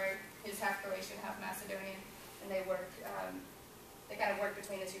counterpart is half Croatian, half Macedonian, and they work. They kind of work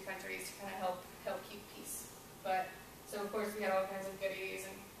between the two countries to kind of help keep peace. So of course we had all kinds of goodies,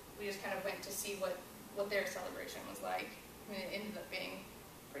 and we just kind of went to see what their celebration was like. And it ended up being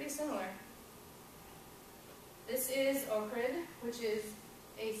pretty similar. This is Ohrid, which is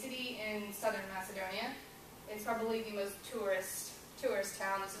a city in southern Macedonia. It's probably the most tourist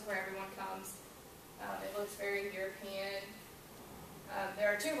town. This is where everyone comes. It looks very European.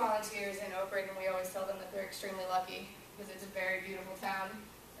 There are 2 volunteers in Ohrid, and we always tell them that they're extremely lucky because it's a very beautiful town.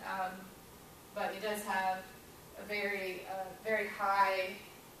 But it does have a very high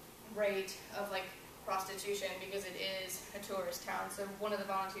rate of prostitution because it is a tourist town. So one of the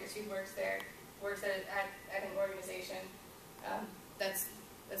volunteers who works there works at an organization that's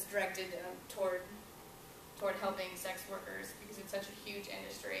directed toward helping sex workers because it's such a huge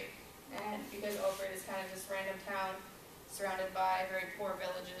industry, and because Ohrid is kind of this random town surrounded by very poor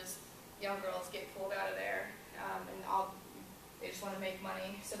villages, young girls get pulled out of there, and they just want to make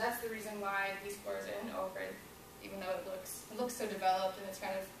money. So that's the reason why these stores are in Ohrid, even though it looks so developed and it's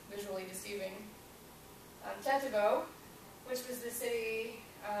kind of visually deceiving. Tetovo, which was the city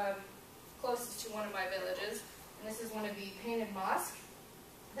closest to one of my villages, and this is one of the painted mosques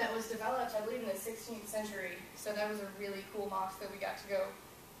that was developed, I believe, in the 16th century. So that was a really cool mosque that we got to go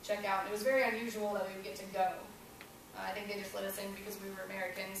check out. And it was very unusual that we would get to go. I think they just let us in because we were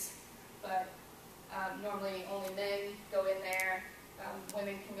Americans, but normally only men go in there.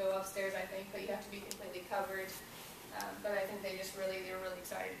 Women can go upstairs, I think, but you have to be completely covered. But I think they were really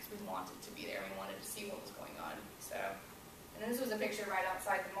excited because we wanted to be there. We wanted to see what was going on. And then this was a picture right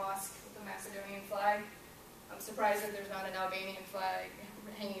outside the mosque with the Macedonian flag. I'm surprised that there's not an Albanian flag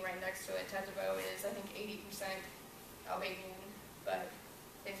hanging right next to it. Tetovo is, I think, 80% Albanian, but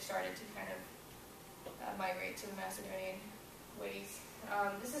they've started to kind of migrate to the Macedonian ways.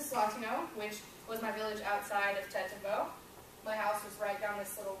 This is Slatino, which was my village outside of Tetovo. My house was right down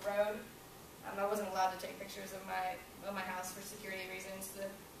this little road. I wasn't allowed to take pictures of my house for security reasons. The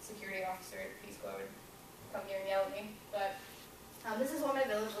security officer at Peace Corps would come here and yell at me. But this is what my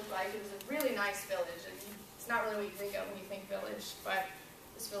village looked like. It was a really nice village. It's not really what you think of when you think village, but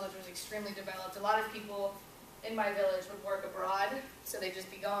this village was extremely developed. A lot of people in my village would work abroad, so they'd just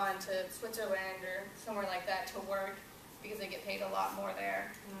be gone to Switzerland or somewhere like that to work because they get paid a lot more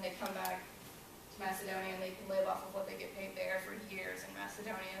there. And then they come back to Macedonia and they can live off of what they get paid there for years in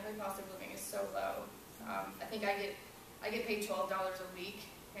Macedonia. The cost of living is so low. I think I get paid $12 a week,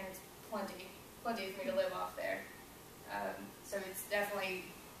 and it's plenty for me to live off there. So it's definitely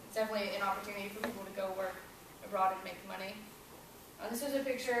an opportunity for people to go work abroad and make money. This was a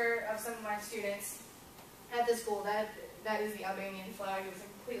picture of some of my students at the school. That is the Albanian flag. It was a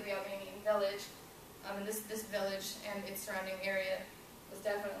completely Albanian village. And this village and its surrounding area was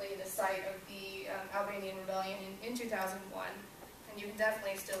definitely the site of the Albanian rebellion in 2001. And you can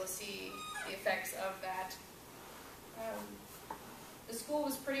definitely still see the effects of that. The school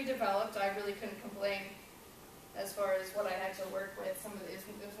was pretty developed. I really couldn't complain as far as what I had to work with.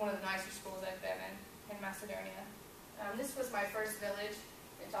 It was one of the nicer schools I've been in Macedonia. This was my first village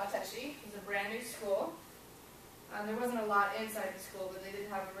in Tateshi. It was a brand new school. There wasn't a lot inside the school, but they did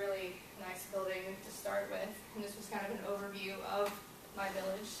have a really nice building to start with. And this was kind of an overview of my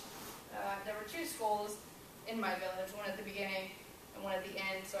village. There were 2 schools in my village, one at the beginning and one at the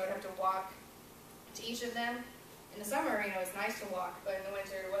end, so I'd have to walk to each of them. In the summer, it was nice to walk, but in the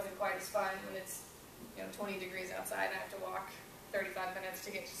winter it wasn't quite as fun when it's 20 degrees outside and I have to walk 35 minutes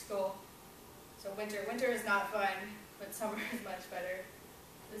to get to school. So winter is not fun, but summer is much better.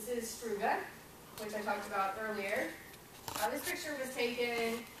 This is Struga, which I talked about earlier. This picture was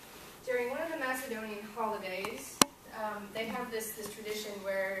taken during one of the Macedonian holidays. They have this tradition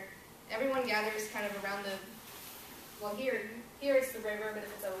where everyone gathers kind of around here it's the river, but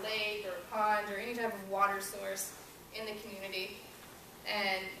if it's a lake or a pond or any type of water source, in the community,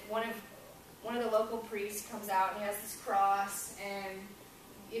 and one of the local priests comes out and he has this cross, and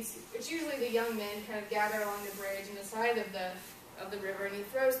it's usually the young men kind of gather along the bridge on the side of the river, and he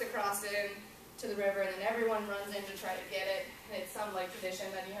throws the cross in to the river, and then everyone runs in to try to get it. And it's some like tradition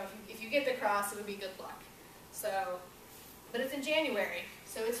that, you know, if you get the cross, it'll be good luck. So, but it's in January,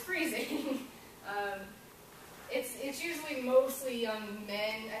 so it's freezing. It's usually mostly young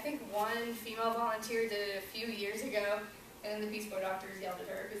men. I think one female volunteer did it a few years ago, and then the Peace Corps doctors yelled at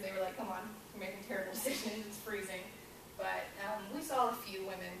her because they were like, "Come on, you're making terrible decisions. It's freezing." But we saw a few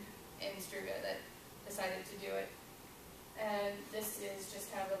women in Struga that decided to do it. And this is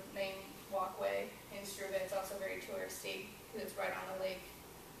just kind of the main walkway in Struga. It's also very touristy because it's right on the lake.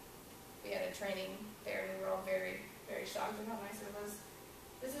 We had a training there, and we were all very, very shocked at how nice it was.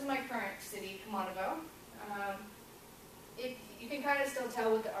 This is my current city, Kumanovo. You can kind of still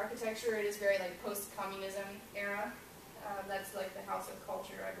tell with the architecture. It is very like post-communism era. That's like the House of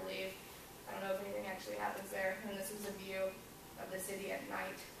Culture, I believe. I don't know if anything actually happens there. And this is a view of the city at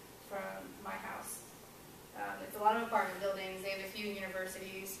night from my house. It's a lot of apartment buildings. They have a few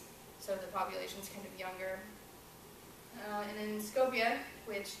universities, so the population's kind of younger. And then Skopje,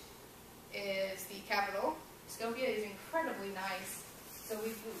 which is the capital. Skopje is incredibly nice. So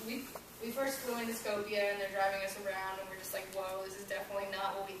we first flew into Skopje, and they're driving us around, and we're just like, whoa, this is definitely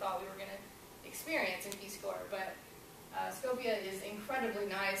not what we thought we were going to experience in Peace Corps. But Skopje is incredibly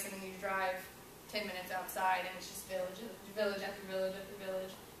nice, and then you drive 10 minutes outside, and it's just village after village after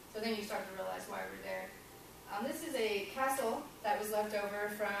village. So then you start to realize why we're there. This is a castle that was left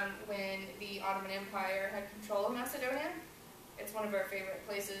over from when the Ottoman Empire had control of Macedonia. It's one of our favorite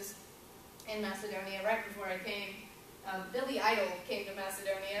places in Macedonia. Right before I came, Billy Idol came to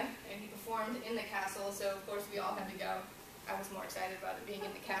Macedonia, and he performed in the castle, so of course we all had to go. I was more excited about it being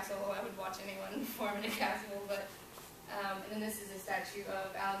in the castle. I would watch anyone perform in a castle, but and then this is a statue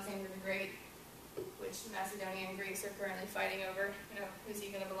of Alexander the Great, which Macedonia and Greece are currently fighting over. You know, who's he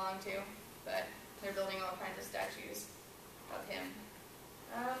going to belong to? But they're building all kinds of statues of him.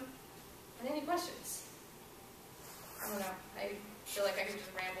 And any questions? I don't know. I feel like I could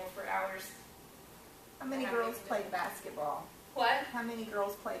just ramble for hours. How many girls played basketball? What? How many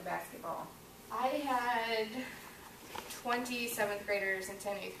girls played basketball? I had 20 7th graders and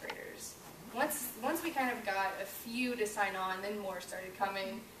 10 8th graders. Once we kind of got a few to sign on, then more started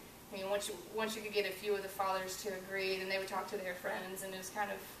coming. I mean, once you could get a few of the fathers to agree, then they would talk to their friends, and it was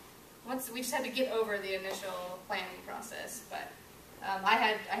kind of, we just had to get over the initial planning process. But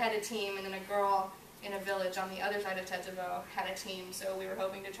I had a team, and then a girl in a village on the other side of Tetovo had a team, so we were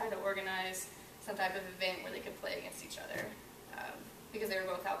hoping to try to organize some type of event where they could play against each other, because they were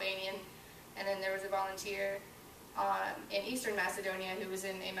both Albanian. And then there was a volunteer in Eastern Macedonia who was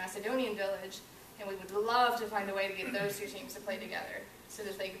in a Macedonian village, and we would love to find a way to get those two teams to play together, so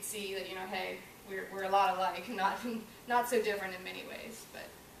that they could see that, you know, hey, we're a lot alike, not so different in many ways. But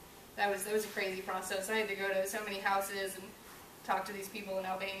that was a crazy process. I had to go to so many houses and talk to these people in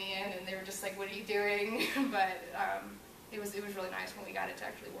Albanian, and they were just like, "What are you doing?" But it was really nice when we got it to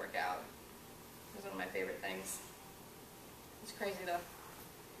actually work out. It was one of my favorite things. It's crazy though.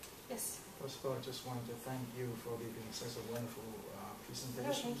 Yes. First of all, I just wanted to thank you for giving such a wonderful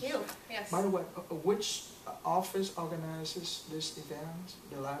presentation. No, thank you. Yes. By the way, which office organizes this event?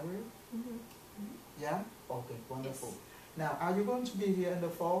 The library? Mm-hmm. Yeah? Okay, wonderful. Yes. Now, are you going to be here in the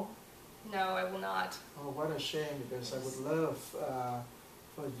fall? No, I will not. Oh, what a shame, because I would love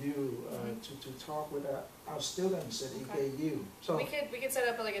for you to talk with our students at EKU. So we could set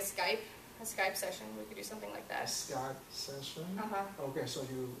up like a Skype session. We could do something like that. A Skype session? Uh-huh. Okay, so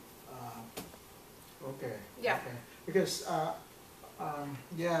you, okay. Yeah. Okay. Because,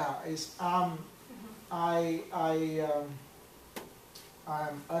 yeah, it's, I'm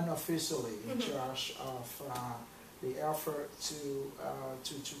unofficially in charge of the effort to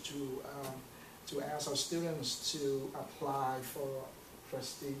ask our students to apply for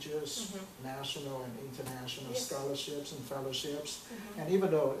prestigious national and international scholarships and fellowships. And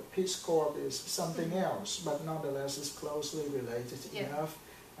even though Peace Corps is something else, but nonetheless it's closely related enough.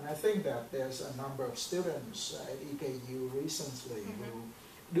 And I think that there's a number of students at EKU recently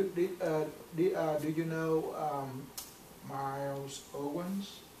who, do you know Miles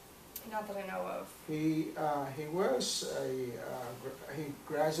Owens? Not that I know of. He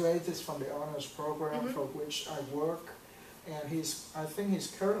graduated from the honors program for which I work, and I think he's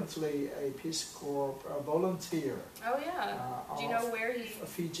currently a Peace Corps volunteer. Oh yeah. Do you know where he?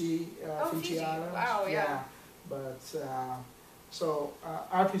 Fiji Fiji Islands. Wow, yeah. But So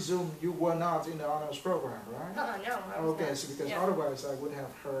I presume you were not in the honors program, right? No, I was Okay, not. so because Yeah. otherwise I would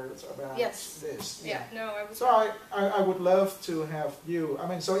have heard about Yes. this. Yeah, no, I was So I would love to have you, I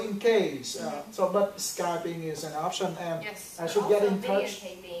mean, so in case, but Skyping is an option, and Yes. I should get in touch.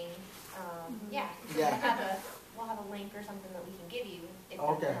 Videotaping, Yeah. we'll have a link or something that we can give you. If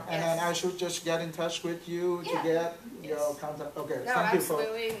Okay, and then I should just get in touch with you to Yeah. get your Yes. contact. Okay, No, thank you for.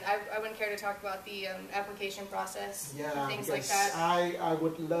 absolutely. I wouldn't care to talk about the application process, Yeah, things like because that. I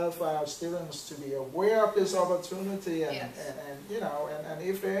would love for our students to be aware of this opportunity, and, Yes. and you know, and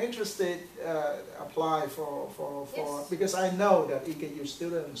if they're interested, apply for Yes. because I know that EKU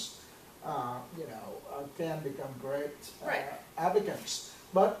students, you know, can become great Right. applicants.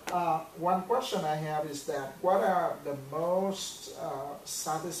 But one question I have is that what are the most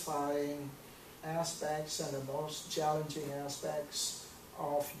satisfying aspects and the most challenging aspects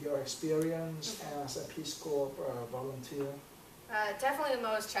of your experience as a Peace Corps volunteer? Definitely the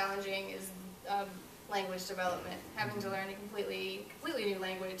most challenging is language development, having to learn a completely new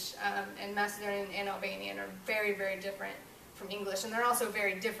language. And Macedonian and Albanian are very, very different from English, and they're also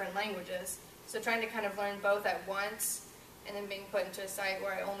very different languages. So trying to kind of learn both at once, and then being put into a site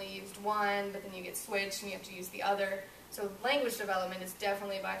where I only used one, but then you get switched and you have to use the other. So language development is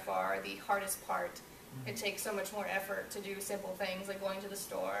definitely by far the hardest part. It takes so much more effort to do simple things like going to the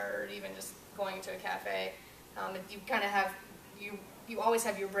store or even just going to a cafe. You kind of have, you always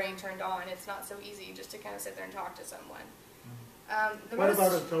have your brain turned on. It's not so easy just to kind of sit there and talk to someone. What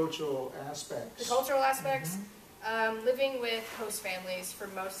about the cultural aspects? The cultural aspects? Living with host families for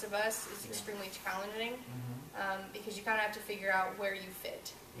most of us is extremely challenging. Because you kind of have to figure out where you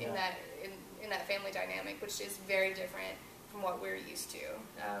fit in that family dynamic, which is very different from what we're used to.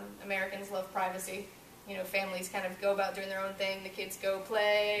 Americans love privacy. You know, families kind of go about doing their own thing. The kids go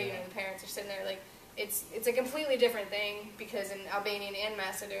play. You know, the parents are sitting there. Like it's a completely different thing because in Albanian and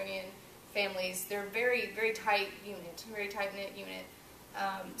Macedonian families, they're very, very tight unit, very tight knit unit.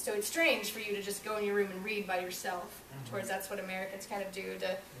 So it's strange for you to just go in your room and read by yourself. Towards that's what Americans kind of do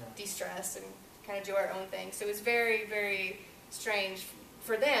to de-stress and kind of do our own thing. So it's very, very strange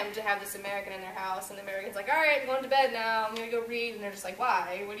for them to have this American in their house, and the American's like, all right, I'm going to bed now, I'm going to go read, and they're just like,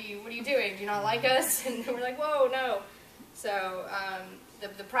 why? What are you doing? Do you not like us? And we're like, whoa, no. So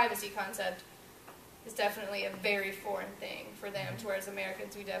the privacy concept is definitely a very foreign thing for them, whereas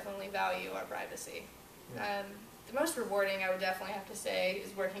Americans, we definitely value our privacy. The most rewarding, I would definitely have to say,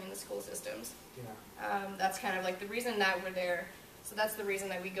 is working in the school systems. That's kind of like the reason that we're there. So that's the reason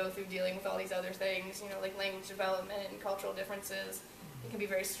that we go through dealing with all these other things, you know, like language development and cultural differences. It can be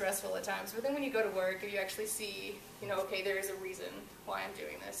very stressful at times. But then when you go to work, you actually see, you know, okay, there is a reason why I'm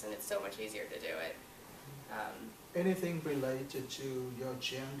doing this, and it's so much easier to do it. Anything related to your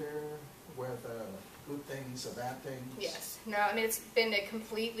gender, whether good things or bad things? Yes. No, I mean, it's been a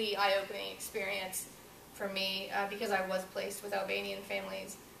completely eye-opening experience for me because I was placed with Albanian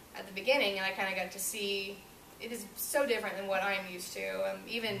families at the beginning, and I kind of got to see it is so different than what I'm used to.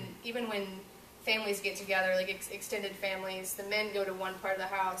 Even when families get together, like extended families, the men go to one part of the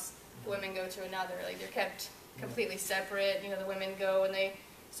house, the women go to another. Like they're kept completely separate. You know, the women go and they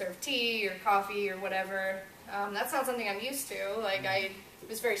serve tea or coffee or whatever. That's not something I'm used to. Like it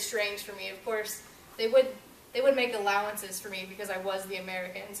was very strange for me. Of course, they would make allowances for me because I was the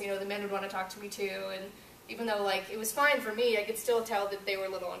American. So, you know, the men would want to talk to me too, and even though like it was fine for me, I could still tell that they were a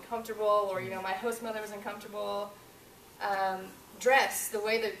little uncomfortable, or you know, my host mother was uncomfortable. Dress, the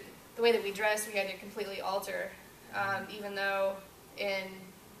way that we dressed, we had to completely alter. Even though in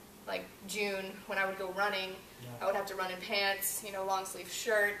like June when I would go running, I would have to run in pants, you know, long sleeve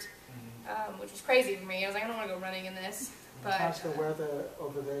shirt, which was crazy for me. I was like, I don't want to go running in this. But how's the weather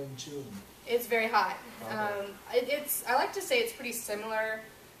over there in June? It's very hot. Okay. I like to say it's pretty similar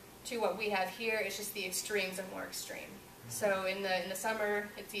to what we have here. It's just the extremes are more extreme. So in the summer,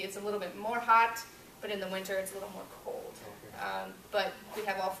 it's a little bit more hot, but in the winter, it's a little more cold. Okay. But we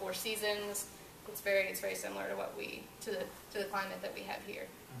have all 4 seasons. It's very similar to what to the climate that we have here.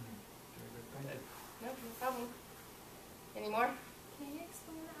 Very good. Thank you. No problem. Any more? Can you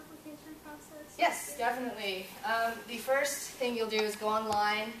explain the application process? Yes, definitely. The first thing you'll do is go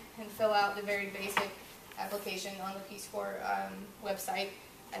online and fill out the very basic application on the Peace Corps website.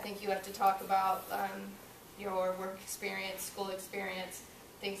 I think you have to talk about your work experience, school experience,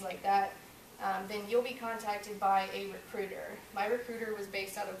 things like that. Then you'll be contacted by a recruiter. My recruiter was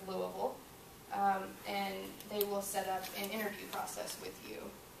based out of Louisville, and they will set up an interview process with you.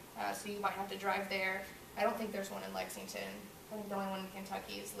 So you might have to drive there. I don't think there's one in Lexington. I think the only one in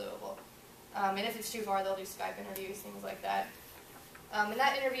Kentucky is Louisville. And if it's too far, they'll do Skype interviews, things like that. And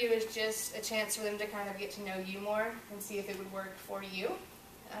that interview is just a chance for them to kind of get to know you more and see if it would work for you.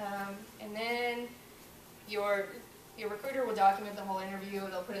 And then your recruiter will document the whole interview.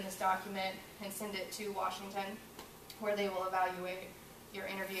 They'll put in this document and send it to Washington, where they will evaluate your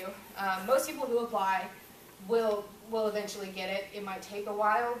interview. Most people who apply will eventually get it. It might take a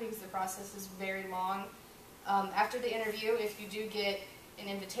while because the process is very long. After the interview, if you do get an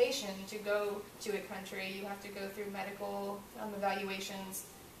invitation to go to a country, you have to go through medical evaluations,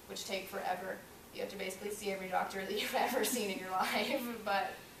 which take forever. You have to basically see every doctor that you've ever seen in your life.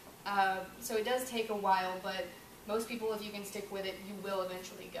 But so it does take a while, but most people, if you can stick with it, you will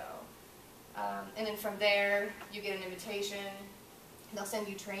eventually go. And then from there, you get an invitation. They'll send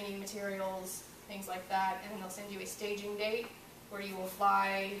you training materials, things like that, and then they'll send you a staging date where you will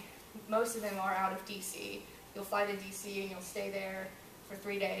fly. Most of them are out of DC. You'll fly to DC and you'll stay there for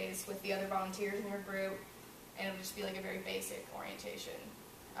 3 days with the other volunteers in your group, and it'll just be like a very basic orientation.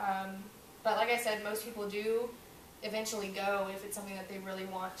 But like I said, most people do eventually go if it's something that they really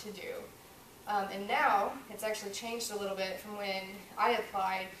want to do. And now, it's actually changed a little bit from when I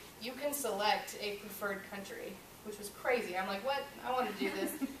applied. You can select a preferred country, which was crazy. I'm like, what? I want to do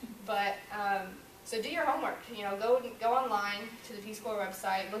this. But, so do your homework. You know, go online to the Peace Corps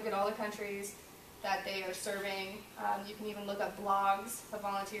website, look at all the countries that they are serving. You can even look up blogs of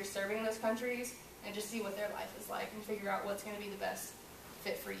volunteers serving in those countries and just see what their life is like and figure out what's going to be the best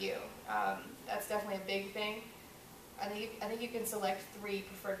fit for you. That's definitely a big thing. I think you can select 3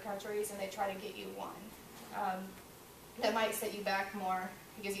 preferred countries and they try to get you 1. That might set you back more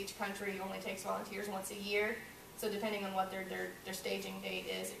because each country only takes volunteers once a year. So depending on what their staging date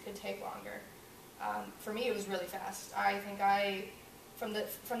is, it could take longer. For me, it was really fast. I think from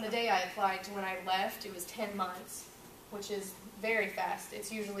the day I applied to when I left, it was 10 months, which is very fast.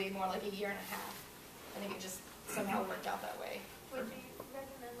 It's usually more like a year and a half. I think it just somehow worked out that way. Would you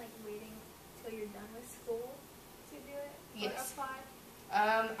recommend like waiting till you're done with school to do it? Yes. Or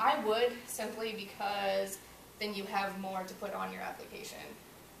apply? I would, simply because then you have more to put on your application.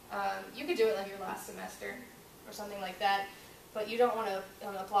 You could do it like your last semester or something like that, but you don't want to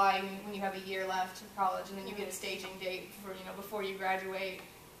apply when you have a year left of college and then you get a staging date for, before you graduate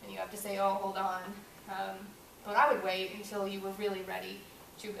and you have to say, oh, hold on. But I would wait until you were really ready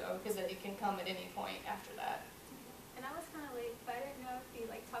to go, because it can come at any point after that. And I was kind of late, but I didn't know if you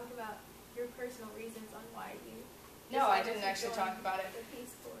talked about your personal reasons on why you. No, I didn't actually talk about it. The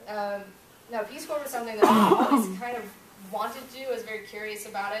Peace Corps. No, Peace Corps was something that I always kind of wanted to do. I was very curious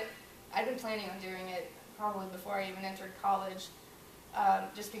about it. I'd been planning on doing it probably before I even entered college,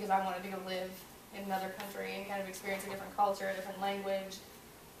 just because I wanted to go live in another country and kind of experience a different culture, a different language.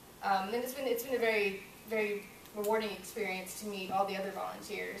 And then it's been a very, very rewarding experience to meet all the other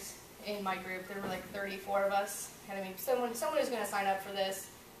volunteers in my group. There were like 34 of us, and I mean, someone who's going to sign up for this,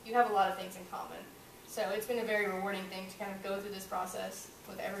 you have a lot of things in common. So it's been a very rewarding thing to kind of go through this process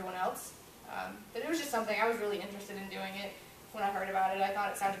with everyone else. But it was just something I was really interested in doing it. When I heard about it, I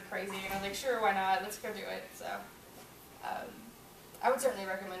thought it sounded crazy, and I was like, sure, why not? Let's go do it. So I would certainly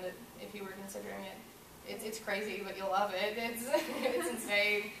recommend it if you were considering it. It's crazy, but you'll love it. It's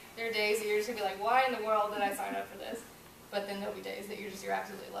insane. There are days that you're just going to be like, why in the world did I sign up for this? But then there'll be days that you're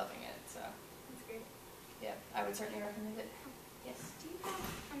absolutely loving it. So That's great. yeah, I would certainly recommend it. Yes? Do you have,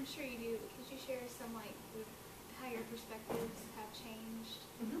 I'm sure you do, could you share some how your perspectives have changed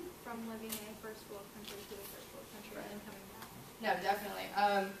from living in a first world country to a first world country and then coming back? No, definitely.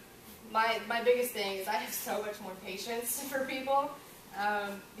 My biggest thing is I have so much more patience for people,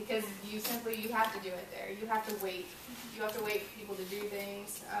 because you have to do it there. You have to wait. You have to wait for people to do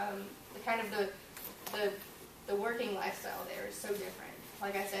things. The working lifestyle there is so different.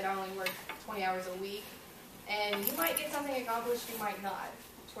 Like I said, I only work 20 hours a week, and you might get something accomplished, you might not.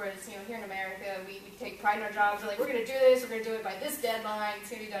 Whereas, here in America, we take pride in our jobs. We're like, we're going to do this, we're going to do it by this deadline, it's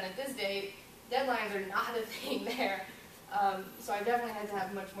going to be done at this date. Deadlines are not a thing there. So I definitely had to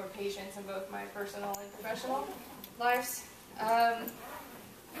have much more patience in both my personal and professional lives. I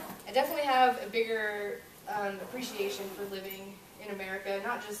definitely have a bigger appreciation for living in America,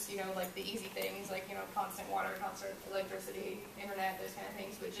 not just, like the easy things, like, constant water, constant electricity, internet, those kind of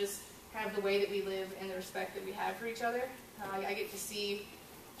things, but just kind of the way that we live and the respect that we have for each other. I get to see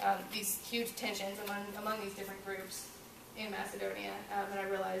these huge tensions among these different groups in Macedonia, and I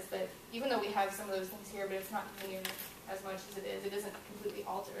realized that even though we have some of those things here, but it's not near as much as it doesn't completely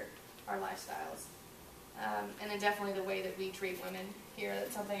alter our lifestyles. And then definitely the way that we treat women here,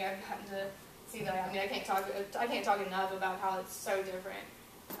 that's something I've gotten to see. That I can't talk enough about how it's so different.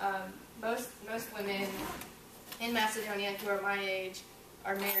 Most women in Macedonia who are my age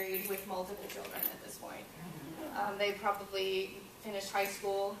are married with multiple children at this point. They probably finished high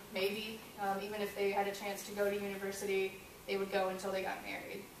school, maybe. Even if they had a chance to go to university, they would go until they got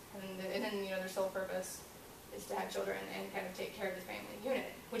married. And then, their sole purpose is to have children and kind of take care of the family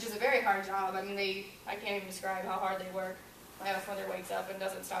unit, which is a very hard job. I mean, I can't even describe how hard they work. My house mother wakes up and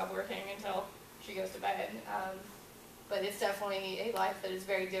doesn't stop working until she goes to bed. But it's definitely a life that is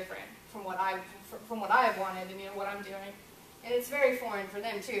very different from what I've wanted and what I'm doing. And it's very foreign for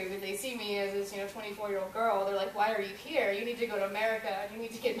them too, because they see me as this 24-year-old girl. They're like, why are you here? You need to go to America. You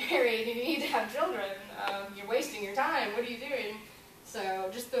need to get married. You need to have children. You're wasting your time. What are you doing? So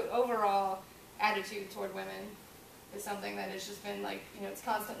just the overall attitude toward women is something that has just been like, it's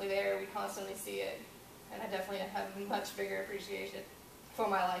constantly there. We constantly see it. And I definitely have a much bigger appreciation for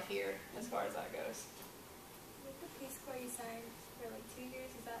my life here as far as that goes. With the Peace Corps you signed for like 2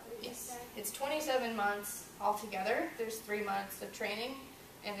 years, is that what you said? It's 27 months altogether. There's 3 months of training,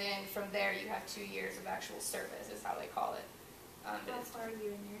 and then from there you have 2 years of actual service, is how they call it. How far are you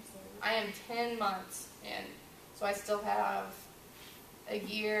in your service? I am 10 months in, so I still have a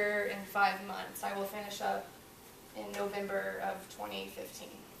year and 5 months. I will finish up in November of 2015.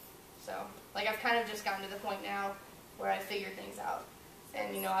 So, I've kind of just gotten to the point now where I figure things out,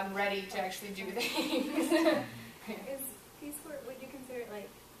 and I'm ready to actually do things. Is Peace Corps, would you consider it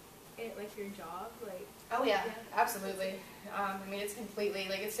like your job? Oh yeah, absolutely. I mean, it's completely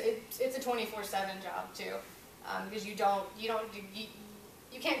it's a 24/7 job too, because you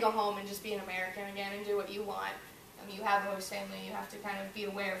can't go home and just be an American again and do what you want. I mean, you have a host family. You have to kind of be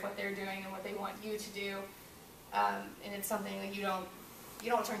aware of what they're doing and what they want you to do, and it's something that you don't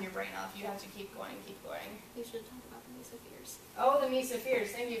turn your brain off. You have to keep going, keep going. You should talk about the Misa Fears. Oh, the Misa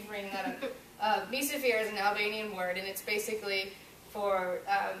Fears. Thank you for bringing that up. Misa Fear is an Albanian word, and it's basically for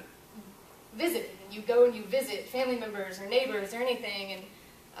visiting. You go and you visit family members or neighbors or anything,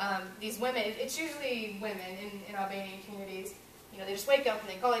 and these women, it's usually women in Albanian communities, they just wake up and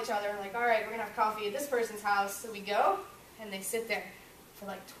they call each other and like, all right, we're going to have coffee at this person's house. So we go, and they sit there for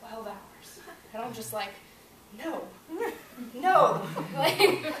like 12 hours. And I'm just like, no.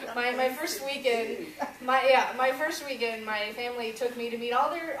 My first weekend, my first weekend, my family took me to meet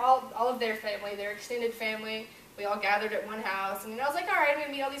all of their family, their extended family. We all gathered at one house, and I was like, all right, I'm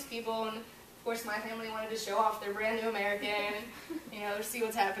gonna meet all these people, and of course my family wanted to show off their brand new American, and see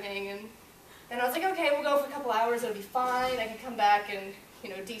what's happening, and I was like, okay, we'll go for a couple hours, it'll be fine. I can come back and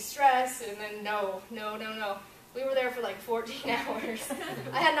de-stress, and then no. We were there for like 14 hours.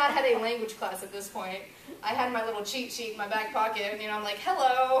 I had not had a language class at this point. I had my little cheat sheet in my back pocket, and I'm like,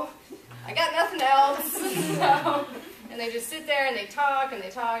 hello, I got nothing else. And they just sit there and they talk and they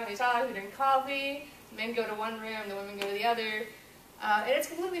talk and they talk. We drink coffee. Men go to one room, the women go to the other. And it's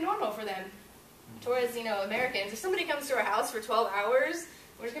completely normal for them. Towards, Americans, if somebody comes to our house for 12 hours,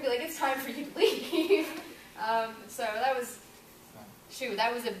 we're just going to be like, it's time for you to leave. So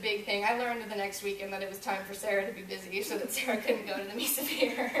that was a big thing. I learned the next weekend that it was time for Sarah to be busy so that Sarah couldn't go to the Misa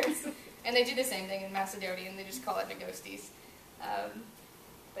Fears. And they do the same thing in Macedonia, and they just call it Negostis.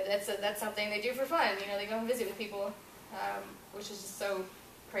 But that's something they do for fun. They go and visit with people, which is just so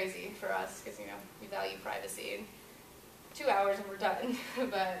crazy for us because, we value privacy. And 2 hours and we're done.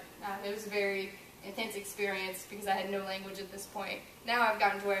 But it was a very intense experience because I had no language at this point. Now I've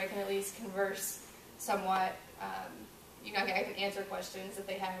gotten to where I can at least converse somewhat. I can answer questions that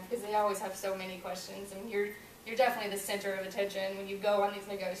they have because they always have so many questions, and you're definitely the center of attention when you go on these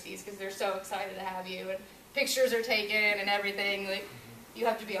Negostis because they're so excited to have you, and pictures are taken and everything. You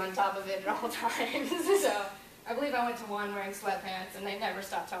have to be on top of it at all times. So I believe I went to one wearing sweatpants, and they never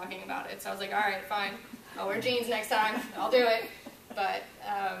stopped talking about it. So I was like, all right, fine, I'll wear jeans next time. I'll do it. But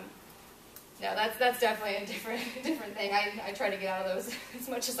no, that's definitely a different thing. I try to get out of those as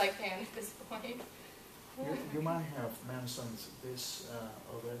much as I can at this point. You might have mentioned this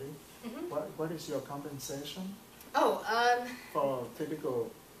already. Mm-hmm. What is your compensation? Oh, for a typical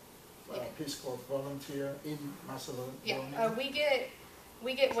Peace Corps volunteer in Macedonia? Yeah,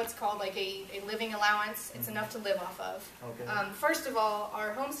 we get what's called like a living allowance. It's enough to live off of. Okay. First of all,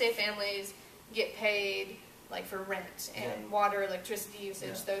 our homestay families get paid like for rent and water, electricity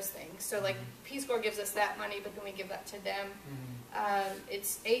usage, those things. So like Peace Corps gives us that money, but then we give that to them.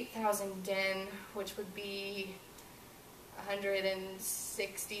 It's 8,000 den, which would be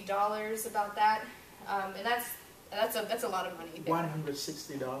 $160, about that, and that's a lot of money.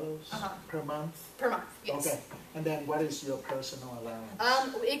 $160 per month? Per month, yes. Okay, and then what is your personal allowance?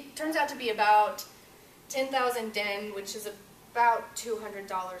 It turns out to be about 10,000 den, which is about $200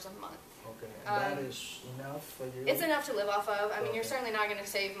 a month. Okay, and that is enough for you? It's enough to live off of. I mean, you're certainly not going to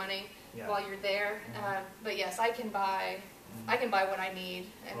save money while you're there, but yes, I can buy what I need,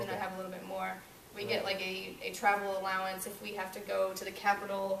 and then I have a little bit more. We get like a travel allowance if we have to go to the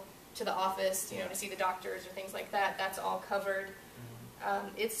capital, to the office, you know, to see the doctors or things like that. That's all covered.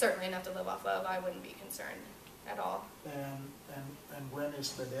 It's certainly enough to live off of. I wouldn't be concerned at all. And when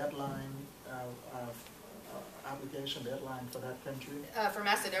is the deadline application deadline for that country? For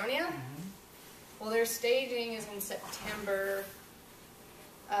Macedonia? Well, their staging is in September,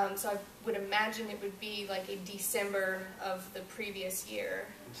 so I would imagine it would be like a December of the previous year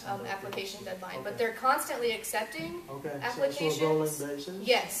application deadline. Okay. But they're constantly accepting applications. So rolling basis?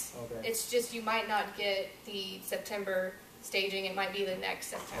 Yes. Okay. It's just you might not get the September staging. It might be the next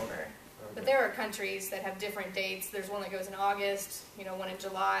September. Okay. But there are countries that have different dates. There's one that goes in August, you know, one in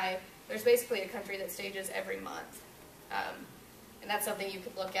July. There's basically a country that stages every month. And that's something you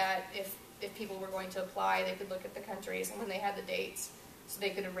could look at if people were going to apply. They could look at the countries and when they had the dates, so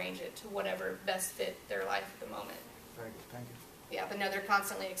they could arrange it to whatever best fit their life at the moment. Very good, thank you. Yeah, but no, they're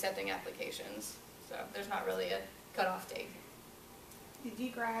constantly accepting applications, so there's not really a cutoff date. Did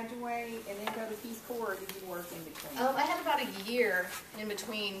you graduate and then go to Peace Corps, or did you work in between? I had about a year in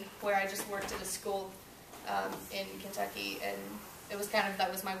between where I just worked at a school in Kentucky, and it was that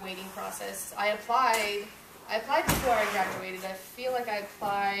was my waiting process. I applied before I graduated. I feel like I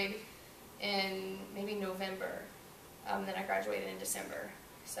applied in maybe November, then I graduated in December.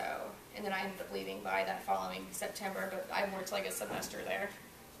 So, and then I ended up leaving by that following September, but I worked like a semester there,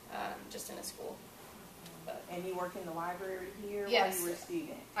 just in a school. But, and you worked in the library here yes, while you were a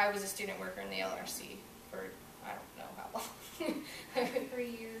student? I was a student worker in the LRC for, I don't know how long. 3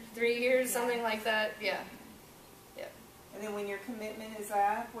 years. 3 years, something like that, yeah. And then when your commitment is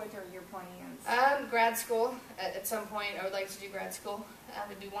up, what are your plans? Grad school. At some point, I would like to do grad school.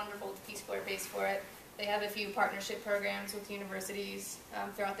 It'd be wonderful if Peace Corps pays for it. They have a few partnership programs with universities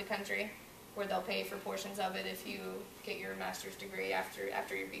throughout the country where they'll pay for portions of it if you get your master's degree after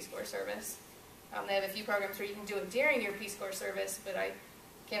your Peace Corps service. They have a few programs where you can do it during your Peace Corps service, but I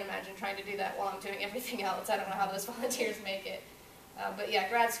can't imagine trying to do that while I'm doing everything else. I don't know how those volunteers make it. But yeah,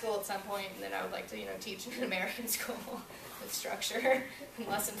 grad school at some point, and then I would like to, you know, teach in an American school with structure and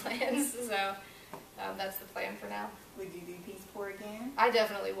lesson plans. So that's the plan for now. Would you do Peace Corps again? I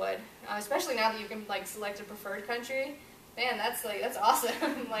definitely would, especially now that you can like select a preferred country. Man, that's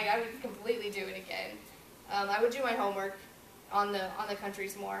awesome. Like I would completely do it again. I would do my homework on the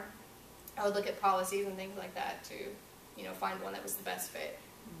countries more. I would look at policies and things like that to, you know, find one that was the best fit,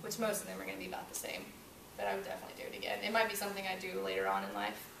 which most of them are going to be about the same. But I would definitely do it again. It might be something I do later on in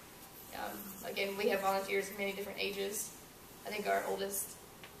life. Again, we have volunteers of many different ages. I think our oldest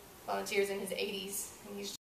volunteer is in his 80s, and he's